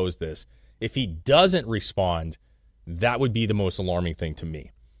he chose this. If he doesn't respond, that would be the most alarming thing to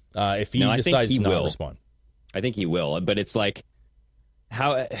me. If he decides to not respond. I think he will, but it's like,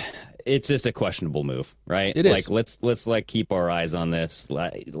 how it's just a questionable move, right? It is. Like let's like keep our eyes on this.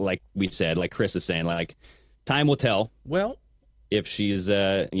 Like we said, like Chris is saying, like time will tell. Well, if she's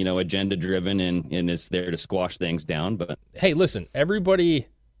agenda driven and is there to squash things down, but hey, listen,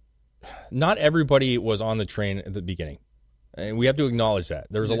 not everybody was on the train at the beginning. And we have to acknowledge that.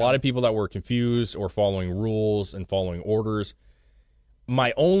 There's a lot of people that were confused or following rules and following orders.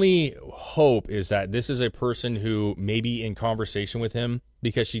 My only hope is that this is a person who maybe in conversation with him,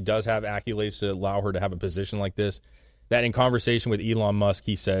 because she does have accolades to allow her to have a position like this, that in conversation with Elon Musk,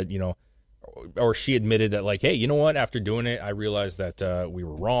 he said, or she admitted that like, hey, you know what? After doing it, I realized that we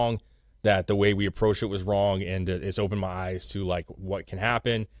were wrong, that the way we approached it was wrong, and it's opened my eyes to like what can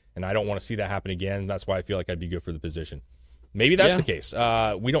happen, and I don't want to see that happen again. That's why I feel like I'd be good for the position. Maybe that's the case.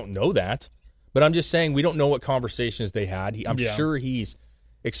 We don't know that. But I'm just saying we don't know what conversations they had. I'm sure he's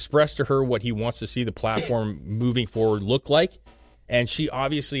expressed to her what he wants to see the platform moving forward look like, and she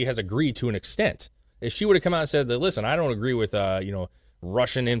obviously has agreed to an extent. If she would have come out and said that, listen, I don't agree with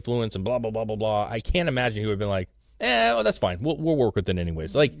Russian influence and blah, blah, blah, blah, blah, I can't imagine he would have been like, well, that's fine. We'll work with it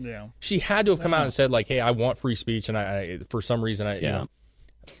anyways. Like, she had to have come out and said like, hey, I want free speech, and I for some reason,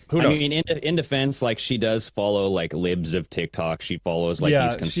 Who knows? I mean, in defense, like she does follow like libs of TikTok. She follows like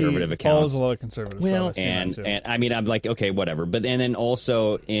these conservative she accounts. Follows a lot of conservative stuff. And I mean, I'm like, okay, whatever. But then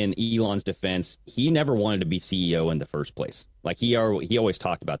also in Elon's defense, he never wanted to be CEO in the first place. Like he always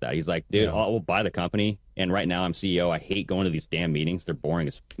talked about that. He's like, dude, I'll buy the company, and right now I'm CEO. I hate going to these damn meetings. They're boring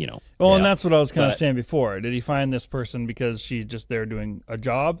as Well, and that's what I was kind of saying before. Did he find this person because she's just there doing a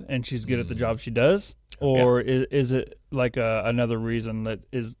job and she's good at the job she does, or is it like another reason that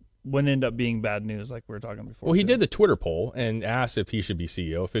wouldn't end up being bad news like we were talking before? Well, he did the Twitter poll and asked if he should be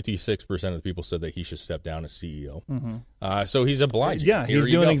CEO. 56% of the people said that he should step down as CEO. Mm-hmm. So he's obliging. Yeah, he's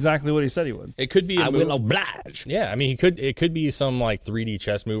doing exactly what he said he would. It could be I will oblige. Yeah, I mean, it could be some like 3D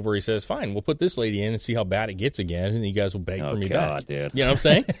chess move where he says, fine, we'll put this lady in and see how bad it gets again, and you guys will beg for me back. Dude. You know what I'm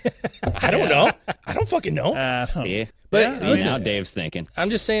saying? I don't know. I don't fucking know. But listen, now Dave's thinking. I'm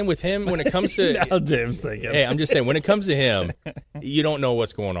just saying with him, when it comes to now Dave's thinking. Hey, I'm just saying when it comes to him, you don't know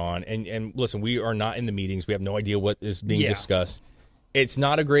what's going on. And listen, we are not in the meetings. We have no idea what is being discussed. It's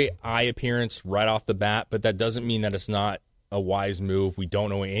not a great eye appearance right off the bat, but that doesn't mean that it's not a wise move. We don't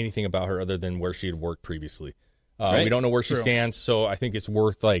know anything about her other than where she had worked previously. We don't know where she stands, so I think it's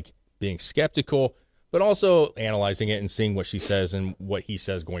worth like being skeptical, but also analyzing it and seeing what she says and what he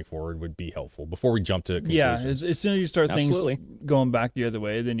says going forward would be helpful before we jump to conclusions. Yeah, as soon as you start things going back the other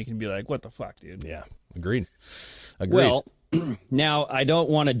way, then you can be like, what the fuck, dude? Yeah, agreed. Well, now I don't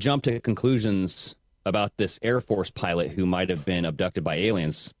want to jump to conclusions about this Air Force pilot who might have been abducted by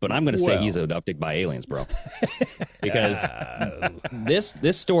aliens, but I'm going to say he's abducted by aliens, bro. Because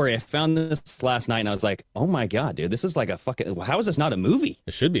this story, I found this last night, and I was like, oh my god, dude, this is like a fucking. How is this not a movie?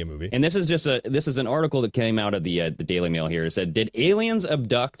 It should be a movie. And this is an article that came out of the Daily Mail here. It said, did aliens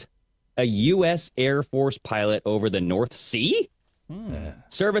abduct a U.S. Air Force pilot over the North Sea?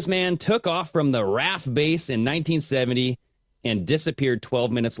 Serviceman took off from the RAF base in 1970 and disappeared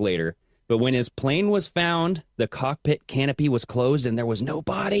 12 minutes later. But when his plane was found, the cockpit canopy was closed and there was no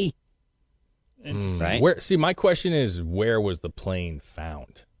body. Right? My question is, where was the plane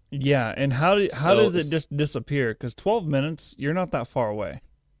found? Yeah, and how does it just disappear? Because 12 minutes, you're not that far away.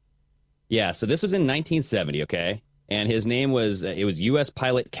 Yeah, so this was in 1970, okay? And his name was, it was U.S.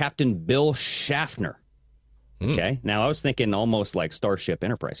 pilot Captain Bill Schaffner. Okay, now I was thinking almost like Starship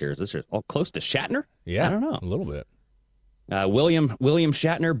Enterprise here. Is this all close to Shatner? Yeah, I don't know. A little bit. William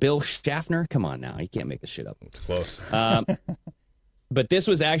Shatner, Bill Schaffner. Come on now, you can't make this shit up. It's close. But this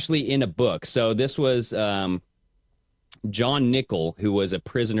was actually in a book. So this was John Nickel, who was a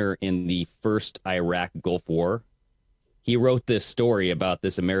prisoner in the first Iraq Gulf War. He wrote this story about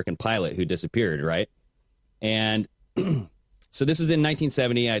this American pilot who disappeared, right? And so this was in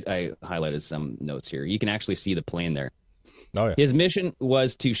 1970. I highlighted some notes here. You can actually see the plane there. Oh, yeah. His mission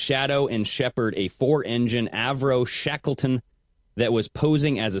was to shadow and shepherd a 4-engine Avro Shackleton that was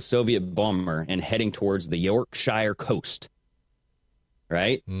posing as a Soviet bomber and heading towards the Yorkshire coast.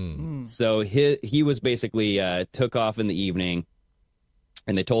 Right? So he was basically took off in the evening,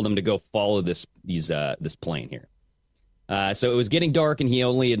 and they told him to go follow this plane here. So it was getting dark, and he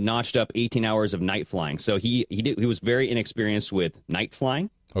only had notched up 18 hours of night flying. So he was very inexperienced with night flying.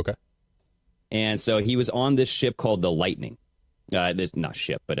 Okay. And so he was on this ship called the Lightning. This not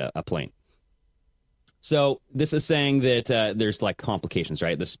ship, but a plane. So this is saying that there's like complications,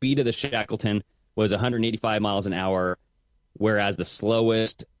 right? The speed of the Shackleton was 185 miles an hour, whereas the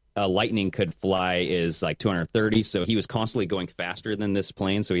slowest Lightning could fly is like 230. So he was constantly going faster than this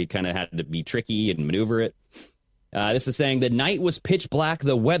plane. So he kind of had to be tricky and maneuver it. This is saying the night was pitch black.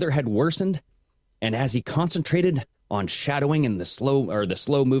 The weather had worsened. And as he concentrated on shadowing in the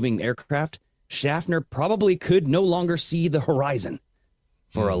slow moving aircraft, Schaffner probably could no longer see the horizon.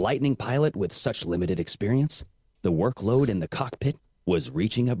 For a Lightning pilot with such limited experience, the workload in the cockpit was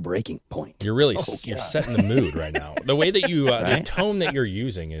reaching a breaking point. You're really you're setting the mood right now. The way that you, the tone that you're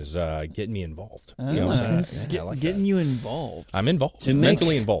using is getting me involved. You know what I'm saying? Getting you involved. I'm involved.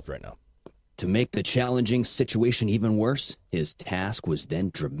 Mentally involved right now. To make the challenging situation even worse, his task was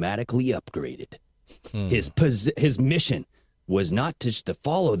then dramatically upgraded. His mission was not just to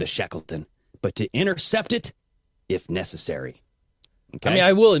follow the Shackleton, but to intercept it if necessary. Okay? I mean,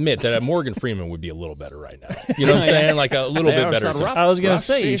 I will admit that Morgan Freeman would be a little better right now. You know what I'm saying? Like a little bit better. I was going to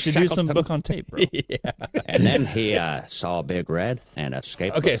say, you should do some book on tape, bro. Yeah. And then he saw a big red and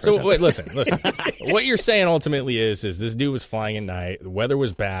escaped. Okay, so wait, listen. What you're saying ultimately is this dude was flying at night, the weather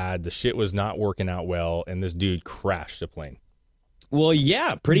was bad, the shit was not working out well, and this dude crashed a plane. Well,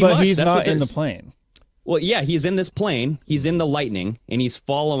 yeah, pretty much. But he's not in the plane. Well, yeah, he's in this plane. He's in the Lightning, and he's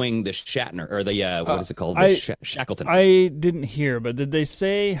following the Shatner, or the, what is it called? The Shackleton. I didn't hear, but did they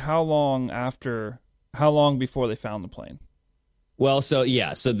say how long before they found the plane? Well, so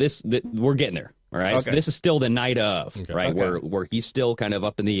we're getting there. All right. Okay. So this is still the night of, right? Okay. Where he's still kind of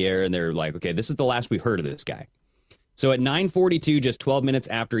up in the air, and they're like, okay, this is the last we've heard of this guy. So at 9:42, just 12 minutes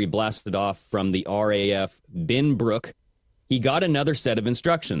after he blasted off from the RAF Binbrook, he got another set of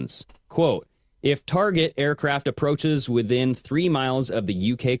instructions. Quote, if target aircraft approaches within 3 miles of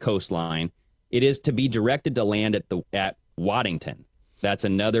the UK coastline, it is to be directed to land at Waddington. That's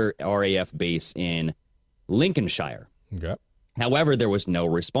another RAF base in Lincolnshire. Okay. However, there was no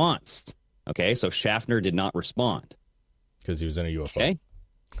response. Okay, so Schaffner did not respond. Because he was in a UFO. Okay.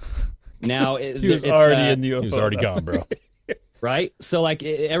 Now, he was already in the UFO. He was already gone, bro. Right? So, like,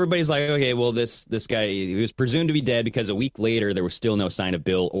 everybody's like, okay, well, this guy, he was presumed to be dead because a week later, there was still no sign of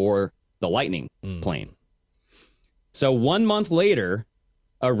Bill or the Lightning plane. So 1 month later,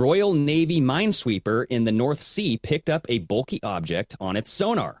 a Royal Navy minesweeper in the North Sea picked up a bulky object on its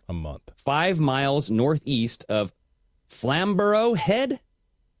sonar. A month. 5 miles northeast of Flamborough Head.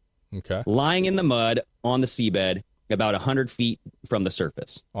 Okay. Lying in the mud on the seabed about 100 feet from the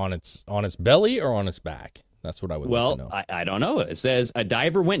surface. On its belly or on its back? That's what I would like to know. I don't know. It says a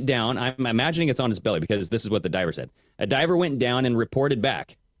diver went down. I'm imagining it's on his belly because this is what the diver said. A diver went down and reported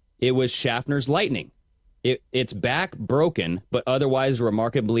back. It was Schaffner's Lightning. Its back broken, but otherwise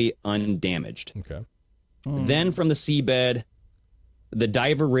remarkably undamaged. Okay. Then from the seabed, the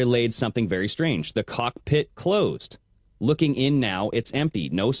diver relayed something very strange. The cockpit closed. Looking in now, it's empty.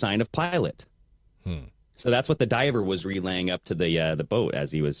 No sign of pilot. So that's what the diver was relaying up to the boat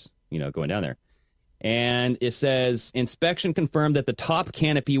as he was, going down there. And it says, inspection confirmed that the top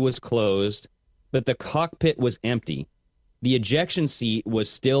canopy was closed, but the cockpit was empty. The ejection seat was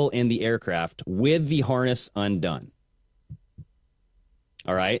still in the aircraft with the harness undone.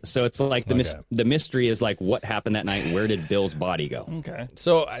 All right. So it's like the mystery is like what happened that night. Where did Bill's body go? Okay.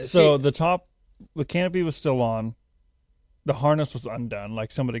 So the canopy was still on. The harness was undone,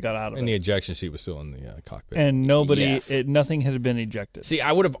 like somebody got out of it. And the ejection seat was still in the cockpit. And nothing had been ejected. See,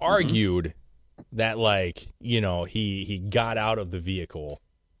 I would have argued that, he got out of the vehicle.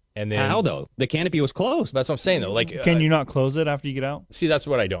 And then, how, though? The canopy was closed. That's what I'm saying, though. Like, can you not close it after you get out? See, that's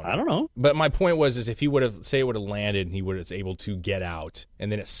what I don't know. I don't know. But my point was if he would have, say it would have landed and he was able to get out,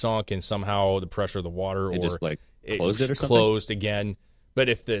 and then it sunk and somehow the pressure of the water closed it or something? Closed again. But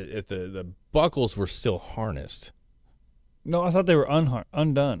if the buckles were still harnessed. No, I thought they were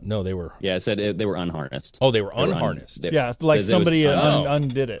undone. No, they were. Yeah, it said they were unharnessed. Oh, they were unharnessed. Yeah, like somebody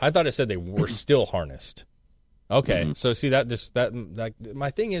undid it. I thought it said they were still harnessed. Okay, so see that my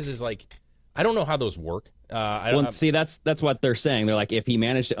thing is like I don't know how those work. That's what they're saying. They're like, if he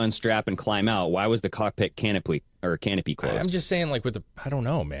managed to unstrap and climb out, why was the cockpit canopy closed? I'm just saying, like I don't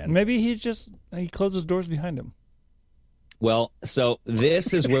know, man. Maybe he closed his doors behind him. Well, so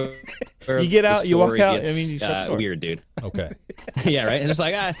this is where you get out, you walk out. Gets, you shut the door. Weird, dude. Okay. Yeah, right. And it's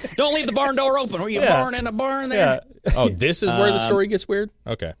like, don't leave the barn door open. Were you born in a barn there? Yeah. Oh, this is where the story gets weird.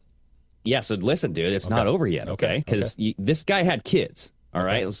 Okay. Yeah. So listen, dude, it's not over yet. Okay, because this guy had kids. All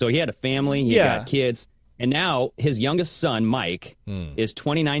right. So he had a family. He got kids. And now his youngest son, Mike, is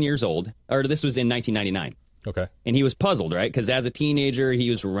 29 years old. Or this was in 1999. Okay. And he was puzzled, right? Because as a teenager, he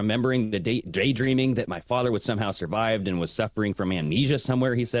was remembering the daydreaming that my father would somehow survived and was suffering from amnesia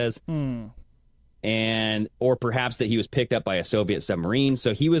somewhere, he says. Or perhaps that he was picked up by a Soviet submarine.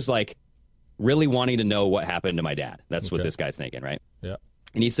 So he was like really wanting to know what happened to my dad. That's what this guy's thinking, right? Yeah.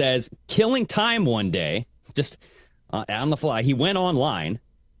 And he says, killing time one day, just on the fly, he went online,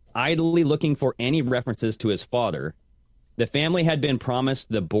 idly looking for any references to his father. The family had been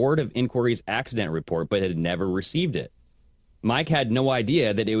promised the Board of Inquiry's accident report, but had never received it. Mike had no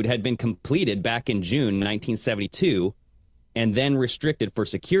idea that it had been completed back in June 1972 and then restricted for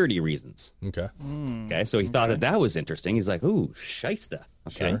security reasons. Okay. Okay, so he thought that was interesting. He's like, ooh, shysta.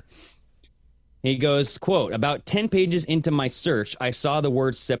 Okay. Sure. He goes, quote, about 10 pages into my search, I saw the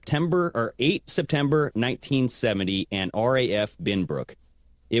words 8 September 1970 and RAF Binbrook.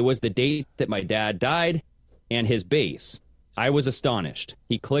 It was the date that my dad died and his base. I was astonished.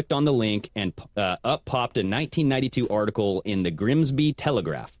 He clicked on the link and up popped a 1992 article in the Grimsby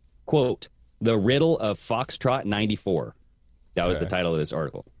Telegraph. Quote, The Riddle of Foxtrot 94. That was the title of this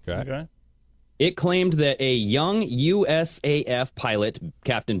article. Okay. It claimed that a young USAF pilot,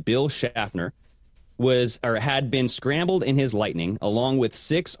 Captain Bill Schaffner, had been scrambled in his Lightning along with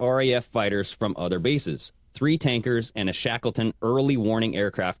 6 RAF fighters from other bases, 3 tankers, and a Shackleton early warning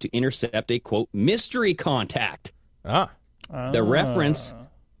aircraft to intercept a, quote, mystery contact. The reference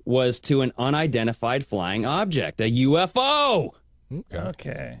was to an unidentified flying object, a UFO.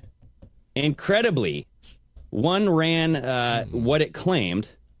 Okay. Incredibly, one ran what it claimed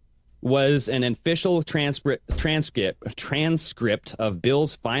was an official transcript of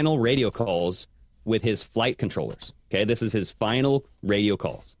Bill's final radio calls with his flight controllers. Okay, this is his final radio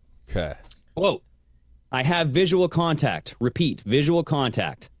calls. Okay. Quote, I have visual contact. Repeat, visual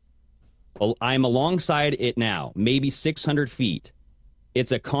contact. I'm alongside it now, maybe 600 feet.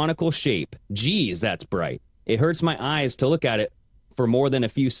 It's a conical shape. Geez, that's bright. It hurts my eyes to look at it for more than a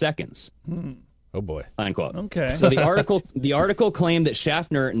few seconds. Oh boy. Unquote. Okay. So the article claimed that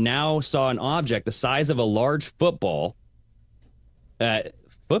Schaffner now saw an object the size of a large football,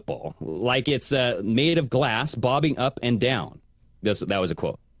 like it's made of glass, bobbing up and down. That was a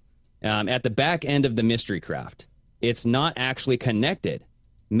quote. At the back end of the mystery craft. It's not actually connected.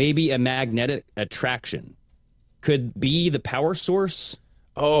 Maybe a magnetic attraction. Could be the power source.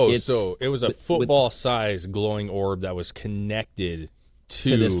 Oh, so it was a football-sized glowing orb that was connected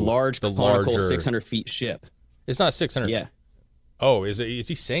to this large, conical 600 feet ship. It's not 600. Yeah. Oh, is he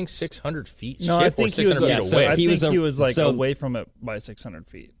saying 600 feet No, ship I think or 600 feet away? So I think he was like away from it by 600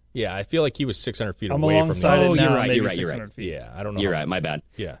 feet. Yeah, I feel like he was 600 feet I'm away from alongside it. it now, you're right, maybe you're right, 600 feet. Yeah, I don't know. You're right, my bad.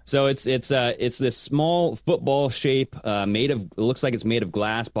 Yeah. So it's this small football shape it looks like it's made of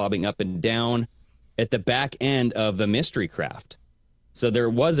glass, bobbing up and down at the back end of the mystery craft. So there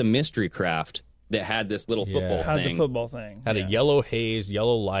was a mystery craft that had this little football thing. Had the football thing. Had a yellow haze,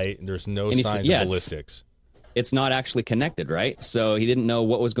 yellow light, and there's no signs of ballistics. It's not actually connected, right? So he didn't know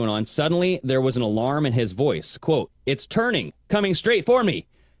what was going on. Suddenly, there was an alarm in his voice. Quote, it's turning, coming straight for me.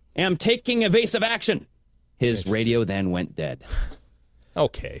 Am taking evasive action. His radio then went dead.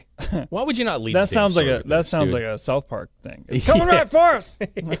 Okay. Why would you not leave? That sounds like a South Park thing. It's coming right for us.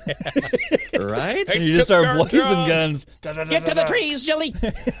 Right? And you just start blazing guns. Get to the trees, Jelly.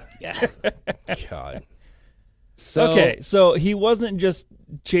 Yeah. God. So he wasn't just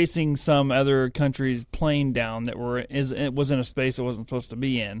chasing some other country's plane down that it was in a space it wasn't supposed to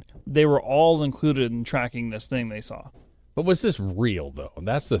be in. They were all included in tracking this thing they saw. But was this real though?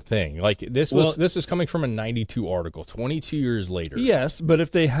 That's the thing. Like this was coming from a 92 article 22 years later. Yes, but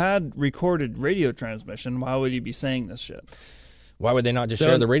if they had recorded radio transmission, why would you be saying this shit? Why would they not just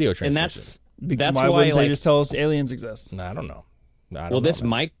share the radio transmission? And that's why why wouldn't they just tell us aliens exist? I don't know. This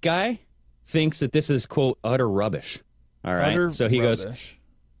Mike guy thinks that this is, quote, utter rubbish. All right. So he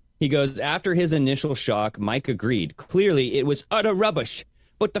goes, after his initial shock, Mike agreed. Clearly, it was utter rubbish.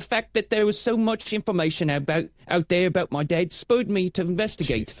 But the fact that there was so much information out there about my dad spurred me to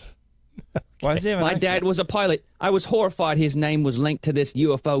investigate. Okay. Why does he have an My accent? dad was a pilot. I was horrified his name was linked to this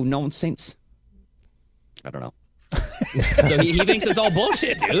UFO nonsense. I don't know. So he thinks it's all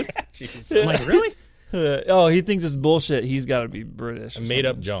bullshit, dude. I'm like, really? He thinks it's bullshit. He's got to be British. Made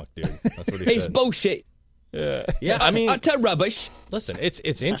up junk, dude. That's what he said. It's bullshit. Yeah, I mean, utter rubbish. Listen, it's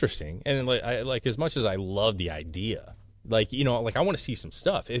interesting, and like as much as I love the idea, I want to see some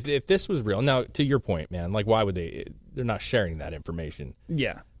stuff. If this was real, now to your point, man, like why would they? They're not sharing that information.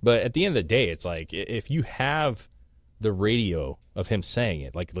 Yeah, but at the end of the day, it's like if you have the radio of him saying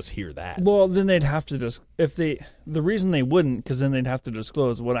it, like let's hear that. Well, then they'd have to the reason they wouldn't, because then they'd have to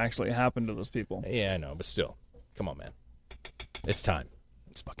disclose what actually happened to those people. Yeah, I know, but still, come on, man, it's time.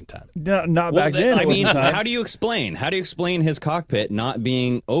 It's fucking time. Not back then. I mean, how do you explain his cockpit not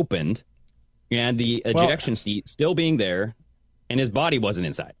being opened and the ejection seat still being there and his body wasn't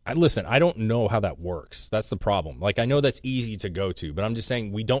inside? Listen, I don't know how that works. That's the problem. Like, I know that's easy to go to, but I'm just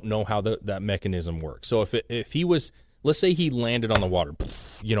saying we don't know how that mechanism works. So if he was, let's say he landed on the water,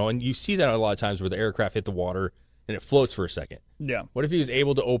 and you see that a lot of times where the aircraft hit the water and it floats for a second. Yeah. What if he was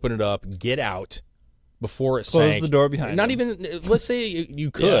able to open it up, get out before it Close sank? the door behind Not him. even, let's say you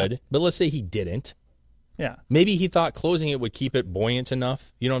could, but let's say he didn't. Yeah. Maybe he thought closing it would keep it buoyant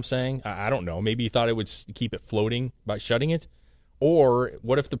enough. You know what I'm saying? I don't know. Maybe he thought it would keep it floating by shutting it. Or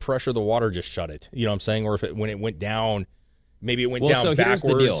what if the pressure of the water just shut it? You know what I'm saying? Or if when it went down, maybe it went down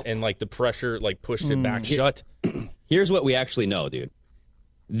backwards and like the pressure like pushed it back shut. Here's what we actually know, dude.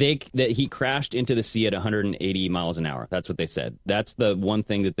 That he crashed into the sea at 180 miles an hour. That's what they said. That's the one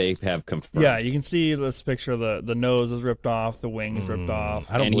thing that they have confirmed. Yeah, you can see this picture. The nose is ripped off, the wings ripped off.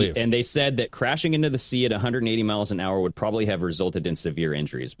 I don't believe. And they said that crashing into the sea at 180 miles an hour would probably have resulted in severe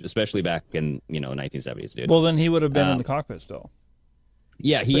injuries, especially back in 1970s, dude. Well, then he would have been in the cockpit still.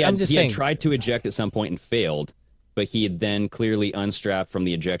 Yeah, he had tried to eject at some point and failed, but he had then clearly unstrapped from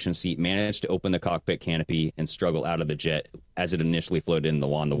the ejection seat, managed to open the cockpit canopy, and struggle out of the jet as it initially floated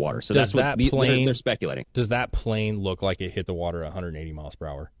on the water. So Does that's what they're speculating. Does that plane look like it hit the water at 180 miles per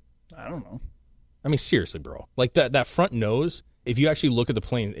hour? I don't know. I mean, seriously, bro. Like that front nose, if you actually look at the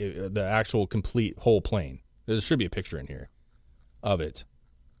plane, the actual complete whole plane, there should be a picture in here of it,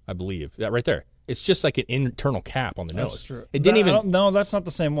 I believe. That right there. It's just like an internal cap on the nose. That's true. It didn't even. No, that's not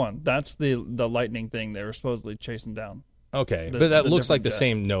the same one. That's the lightning thing they were supposedly chasing down. Okay, but that looks like the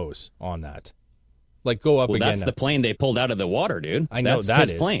same nose on that. Like go up again. That's the plane they pulled out of the water, dude. I know that's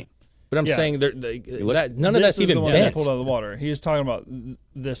his is. plane. But I'm saying that none of that's even the one bent. They pulled out of the water. He was talking about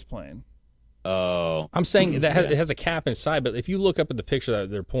this plane. Oh, I'm saying that it has a cap inside, but if you look up at the picture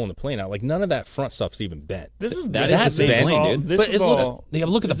that they're pulling the plane out, like none of that front stuff's even bent. That's the same plane, dude. But it looks.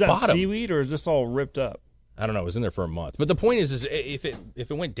 Look at the bottom. Is that seaweed or is this all ripped up? I don't know. It was in there for a month. But the point is if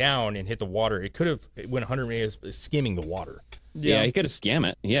it went down and hit the water, it went 100 meters skimming the water. Yeah, he could have scammed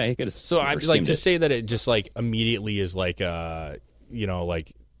it. Yeah, he could have. So I like to say that it just like immediately is like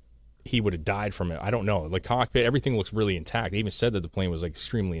like he would have died from it. I don't know. The cockpit, everything looks really intact. They even said that the plane was like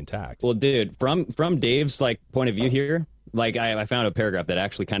extremely intact. Well, dude, from Dave's like point of view here, like I found a paragraph that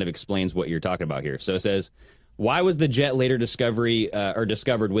actually kind of explains what you're talking about here. So it says, why was the jet later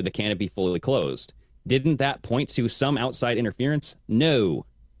discovered with the canopy fully closed? Didn't that point to some outside interference? No.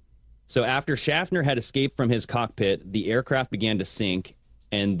 So after Schaffner had escaped from his cockpit, the aircraft began to sink,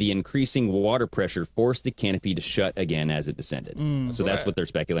 and the increasing water pressure forced the canopy to shut again as it descended. So that's what they're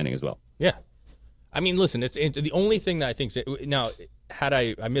speculating as well. Yeah. I mean, listen, it's the only thing that I think... Now, had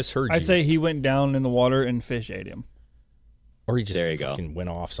I misheard you... I'd say he went down in the water and fish ate him. Or he just fucking went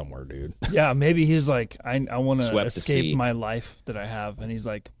off somewhere, dude. Yeah, maybe he's like, I want to escape my life that I have. And he's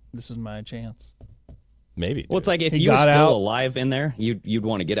like, this is my chance. Maybe. Well, it's like if you were still alive in there, you'd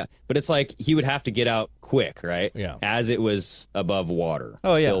want to get out. But it's like he would have to get out quick, right? Yeah. As it was above water,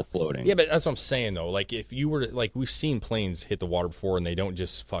 still floating. Yeah, but that's what I'm saying, though. Like, if you were to, like, we've seen planes hit the water before, and they don't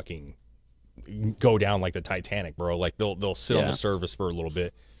just fucking go down like the Titanic, bro. Like, they'll sit on the surface for a little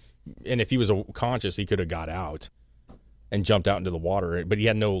bit. And if he was conscious, he could have got out and jumped out into the water, but he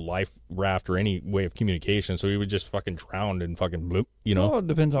had no life raft or any way of communication, so he would just fucking drown and fucking bloop, Well, it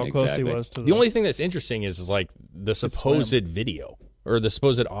depends how close he was to the only thing that's interesting is like the supposed video or the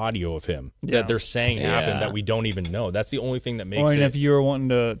supposed audio of him that they're saying happened that we don't even know. That's the only thing that makes it. If you were wanting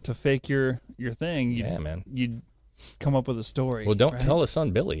to fake your thing, you'd come up with a story. Well, don't tell his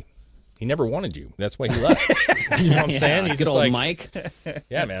son Billy. He never wanted you. That's why he left. You know what I'm saying? He's good just old like, Mike.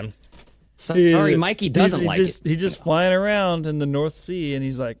 Yeah, man. Sorry, Mikey doesn't like it. He's just flying around in the North Sea, and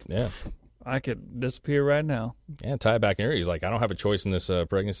he's like, I could disappear right now. Yeah, tie it back in here. He's like, I don't have a choice in this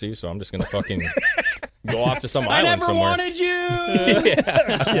pregnancy, so I'm just going to fucking go off to some island somewhere. I never wanted you!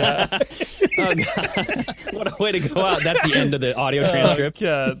 Yeah. Oh, God. What a way to go out. That's the end of the audio transcript.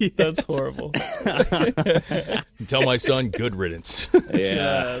 God, that's horrible. Tell my son, good riddance.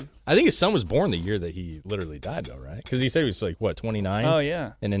 Yeah. I think his son was born the year that he literally died, though, right? Because he said he was like, 29? Oh,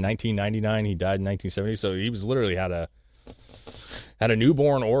 yeah. And in 1999, he died in 1970, so he was literally had a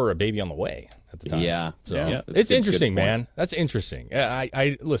newborn or a baby on the way at the time. Yeah. So it's interesting, man. That's interesting.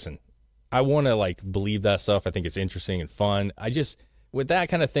 I listen, I want to like believe that stuff. I think it's interesting and fun. I just, with that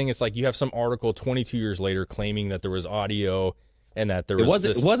kind of thing, it's like you have some article 22 years later claiming that there was audio and that there was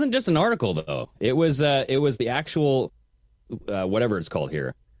It wasn't just an article, though. It was the actual, whatever it's called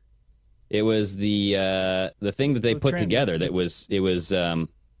here. It was the thing that they put together that was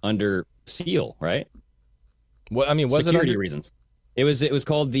under seal, right? Well, I mean, was security it under reasons? It was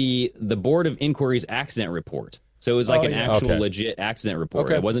called the Board of Inquiry's accident report. So it was like an actual legit accident report.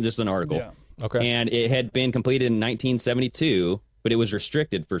 Okay. It wasn't just an article. Yeah. Okay. And it had been completed in 1972, but it was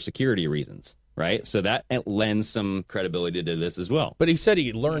restricted for security reasons, right? So that lends some credibility to this as well. But he said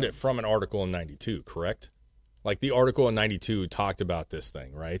he learned it from an article in 92, correct? Like the article in 92 talked about this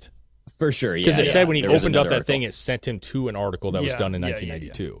thing, right? For sure, yeah. Because it said when he There was opened up another that thing, article. it sent him to an article that was done in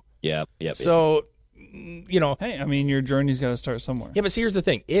 1992. Yep. So, you know. Hey, I mean, your journey's got to start somewhere. Yeah, but see, here's the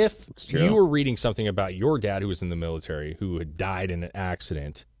thing. If true. you were reading something about your dad who was in the military who had died in an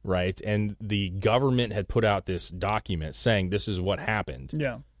accident, right, and the government had put out this document saying this is what happened,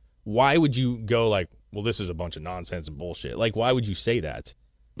 Yeah. why would you go like, well, this is a bunch of nonsense and bullshit? Like, why would you say that?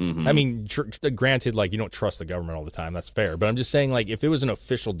 Mm-hmm. I mean, granted, like, you don't trust the government all the time. That's fair. But I'm just saying, like, if it was an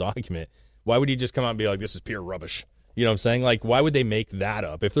official document, why would he just come out and be like, this is pure rubbish? You know what I'm saying? Like, why would they make that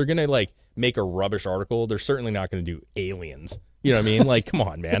up? If they're going to, like, make a rubbish article, they're certainly not going to do aliens. You know what I mean? Like, come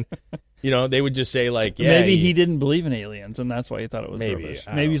on, man. You know, they would just say, like, yeah. Maybe he didn't believe in aliens, and that's why he thought it was rubbish.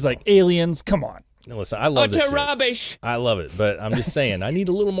 I Maybe he's don't like, aliens, come on. Now, listen, I love this shit. rubbish. I love it, but I'm just saying, I need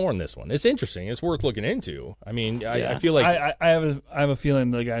a little more in this one. It's interesting. It's worth looking into. I mean, I feel like I have a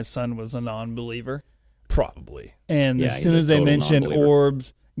feeling the guy's son was a non-believer. probably. And as soon as they mentioned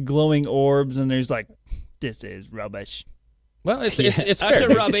orbs, glowing orbs, and there's like, this is rubbish. Well, it's fair. Utter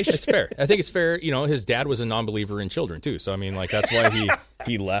rubbish. It's fair. I think it's fair. You know, his dad was a non-believer in children too, so I mean, like that's why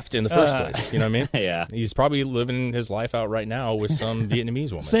he left in the first place. You know what I mean? Yeah. He's probably living his life out right now with some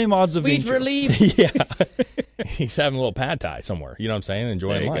Vietnamese woman. Same odds of being Sweet relief. Yeah. He's having a little pad thai somewhere. You know what I'm saying?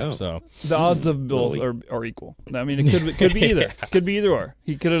 Enjoying life. Go. So the odds of both are equal. I mean, it could be either. Could be either or.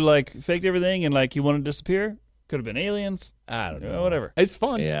 He could have like faked everything and like he wanted to disappear. Could have been aliens. I don't know. Whatever. It's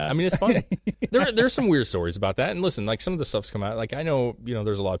fun. Yeah. I mean, it's fun. There's some weird stories about that. And listen, like some of the stuff's come out. Like I know, you know,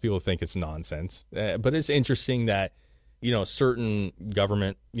 there's a lot of people who think it's nonsense, but it's interesting that, you know, certain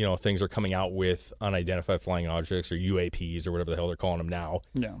government, you know, things are coming out with unidentified flying objects or UAPs or whatever the hell they're calling them now.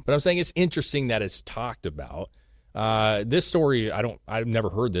 Yeah. But I'm saying it's interesting that it's talked about. This story, I've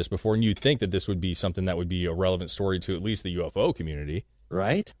never heard this before, and you'd think that this would be something that would be a relevant story to at least the UFO community.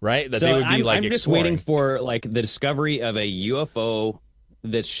 Right? Right? That so they would be I'm just exploring. waiting for like the discovery of a UFO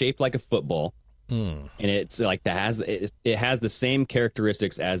that's shaped like a football. And it's like it has the same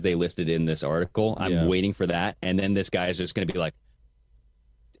characteristics as they listed in this article. I'm waiting for that. And then this guy is just going to be like,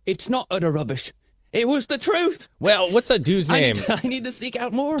 it's not utter rubbish. It was the truth. Well, what's that dude's name? I need to seek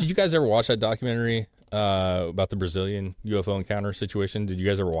out more. Did you guys ever watch that documentary about the Brazilian UFO encounter situation? Did you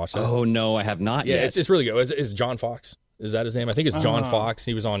guys ever watch that? Oh, no, I have not yet. It's really good. It's John Fox. Is that his name? I think it's John Fox.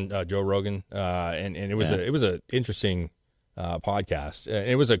 He was on Joe Rogan, and it was a interesting podcast. And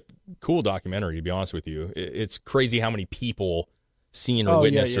it was a cool documentary, to be honest with you. It's crazy how many people seen or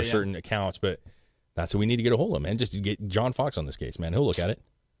witnessed certain accounts, but that's what we need to get a hold of, man. Just to get John Fox on this case, man. He'll look at it.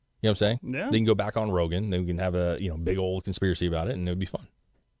 You know what I'm saying? Yeah. They can go back on Rogan. Then we can have a big old conspiracy about it, and it would be fun.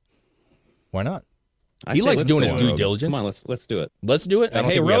 Why not? He likes doing his due diligence. Come on, let's do it. Let's do it. I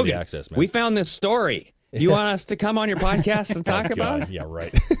don't think we have the access, man. We found this story. You want us to come on your podcast and talk about it? Yeah,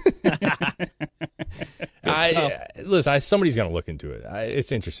 right. Listen, somebody's going to look into it.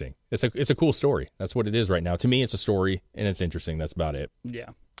 It's interesting. It's a cool story. That's what it is right now. To me, it's a story, and it's interesting. That's about it. Yeah.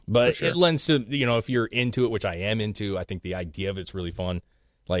 But it lends to, if you're into it, which I am into, I think the idea of it's really fun.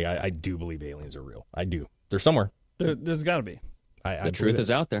 Like, I do believe aliens are real. I do. They're somewhere. There's got to be. The truth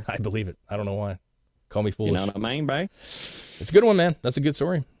is out there. I believe it. I don't know why. Call me foolish. You know what I mean, bro? It's a good one, man. That's a good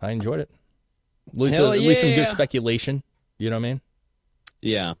story. I enjoyed it. At least some good speculation. You know what I mean?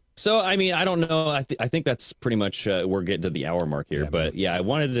 Yeah. So, I mean, I don't know. I think that's pretty much, we're getting to the hour mark here. But, I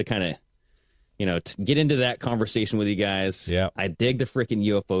wanted to kind of, to get into that conversation with you guys. Yeah. I dig the freaking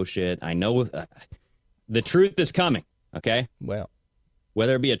UFO shit. I know the truth is coming, okay? Well.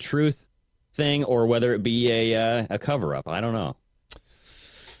 Whether it be a truth thing or whether it be a cover-up, I don't know.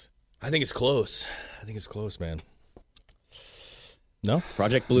 I think it's close. Man. No?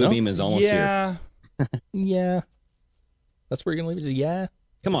 Project Bluebeam is almost here. Yeah. That's where you're going to leave it? Just yeah?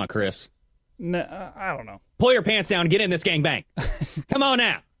 Come on, Chris. No, I don't know. Pull your pants down and get in this gangbang. Come on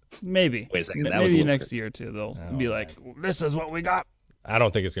now. Maybe. Wait a second. Maybe next year or two they'll be like, this is what we got. I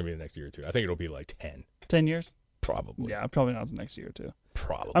don't think it's going to be the next year or two. I think it'll be like 10. 10 years? Probably. Yeah, probably not the next year or two.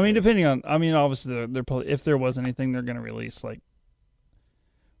 Probably. I mean, depending on, obviously, they're probably, if there was anything, they're going to release, like,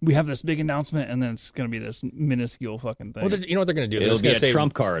 we have this big announcement, and then it's going to be this minuscule fucking thing. Well, you know what they're going to do? It'll be a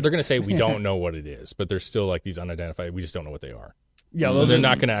trump card. They're going to say, we don't know what it is, but there's still, like, these unidentified, we just don't know what they are. Yeah, well, they're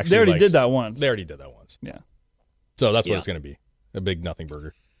not going to actually, They already did that once. Yeah. So that's what it's going to be. A big nothing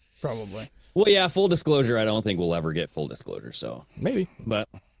burger. Probably. Well, yeah, full disclosure, I don't think we'll ever get full disclosure, so. Maybe. But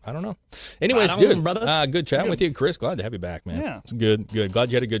I don't know. Anyways, dude, good chatting with you, Chris. Glad to have you back, man. Yeah. It's good.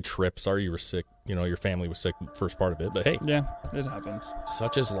 Glad you had a good trip. Sorry you were sick. Your family was sick the first part of it, but hey. Yeah, it happens.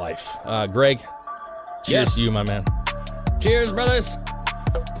 Such is life. Greg, cheers to you, my man. Cheers, brothers.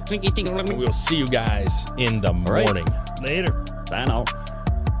 We'll see you guys in the morning. Later. Sign out.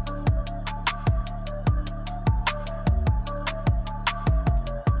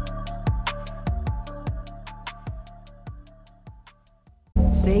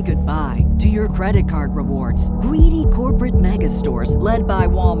 Say goodbye to your credit card rewards. Greedy corporate mega stores, led by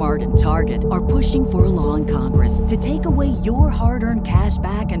Walmart and Target, are pushing for a law in Congress to take away your hard-earned cash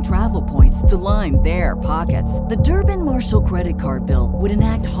back and travel points to line their pockets. The Durbin-Marshall credit card bill would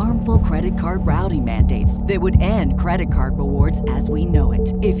enact harmful credit card routing mandates that would end credit card rewards as we know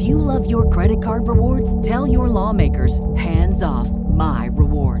it. If you love your credit card rewards, tell your lawmakers, hands off my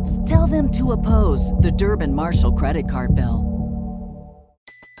rewards. Tell them to oppose the Durbin-Marshall credit card bill.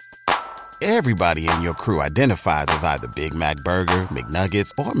 Everybody in your crew identifies as either Big Mac Burger,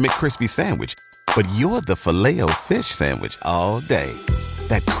 McNuggets, or McCrispy Sandwich. But you're the Filet-O-Fish Sandwich all day.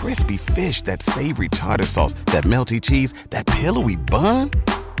 That crispy fish, that savory tartar sauce, that melty cheese, that pillowy bun.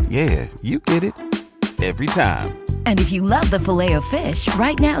 Yeah, you get it. Every time. And if you love the Filet-O-Fish,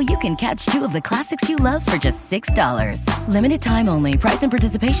 right now you can catch 2 of the classics you love for just $6. Limited time only. Price and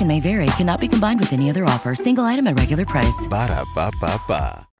participation may vary. Cannot be combined with any other offer. Single item at regular price. Ba-da-ba-ba-ba.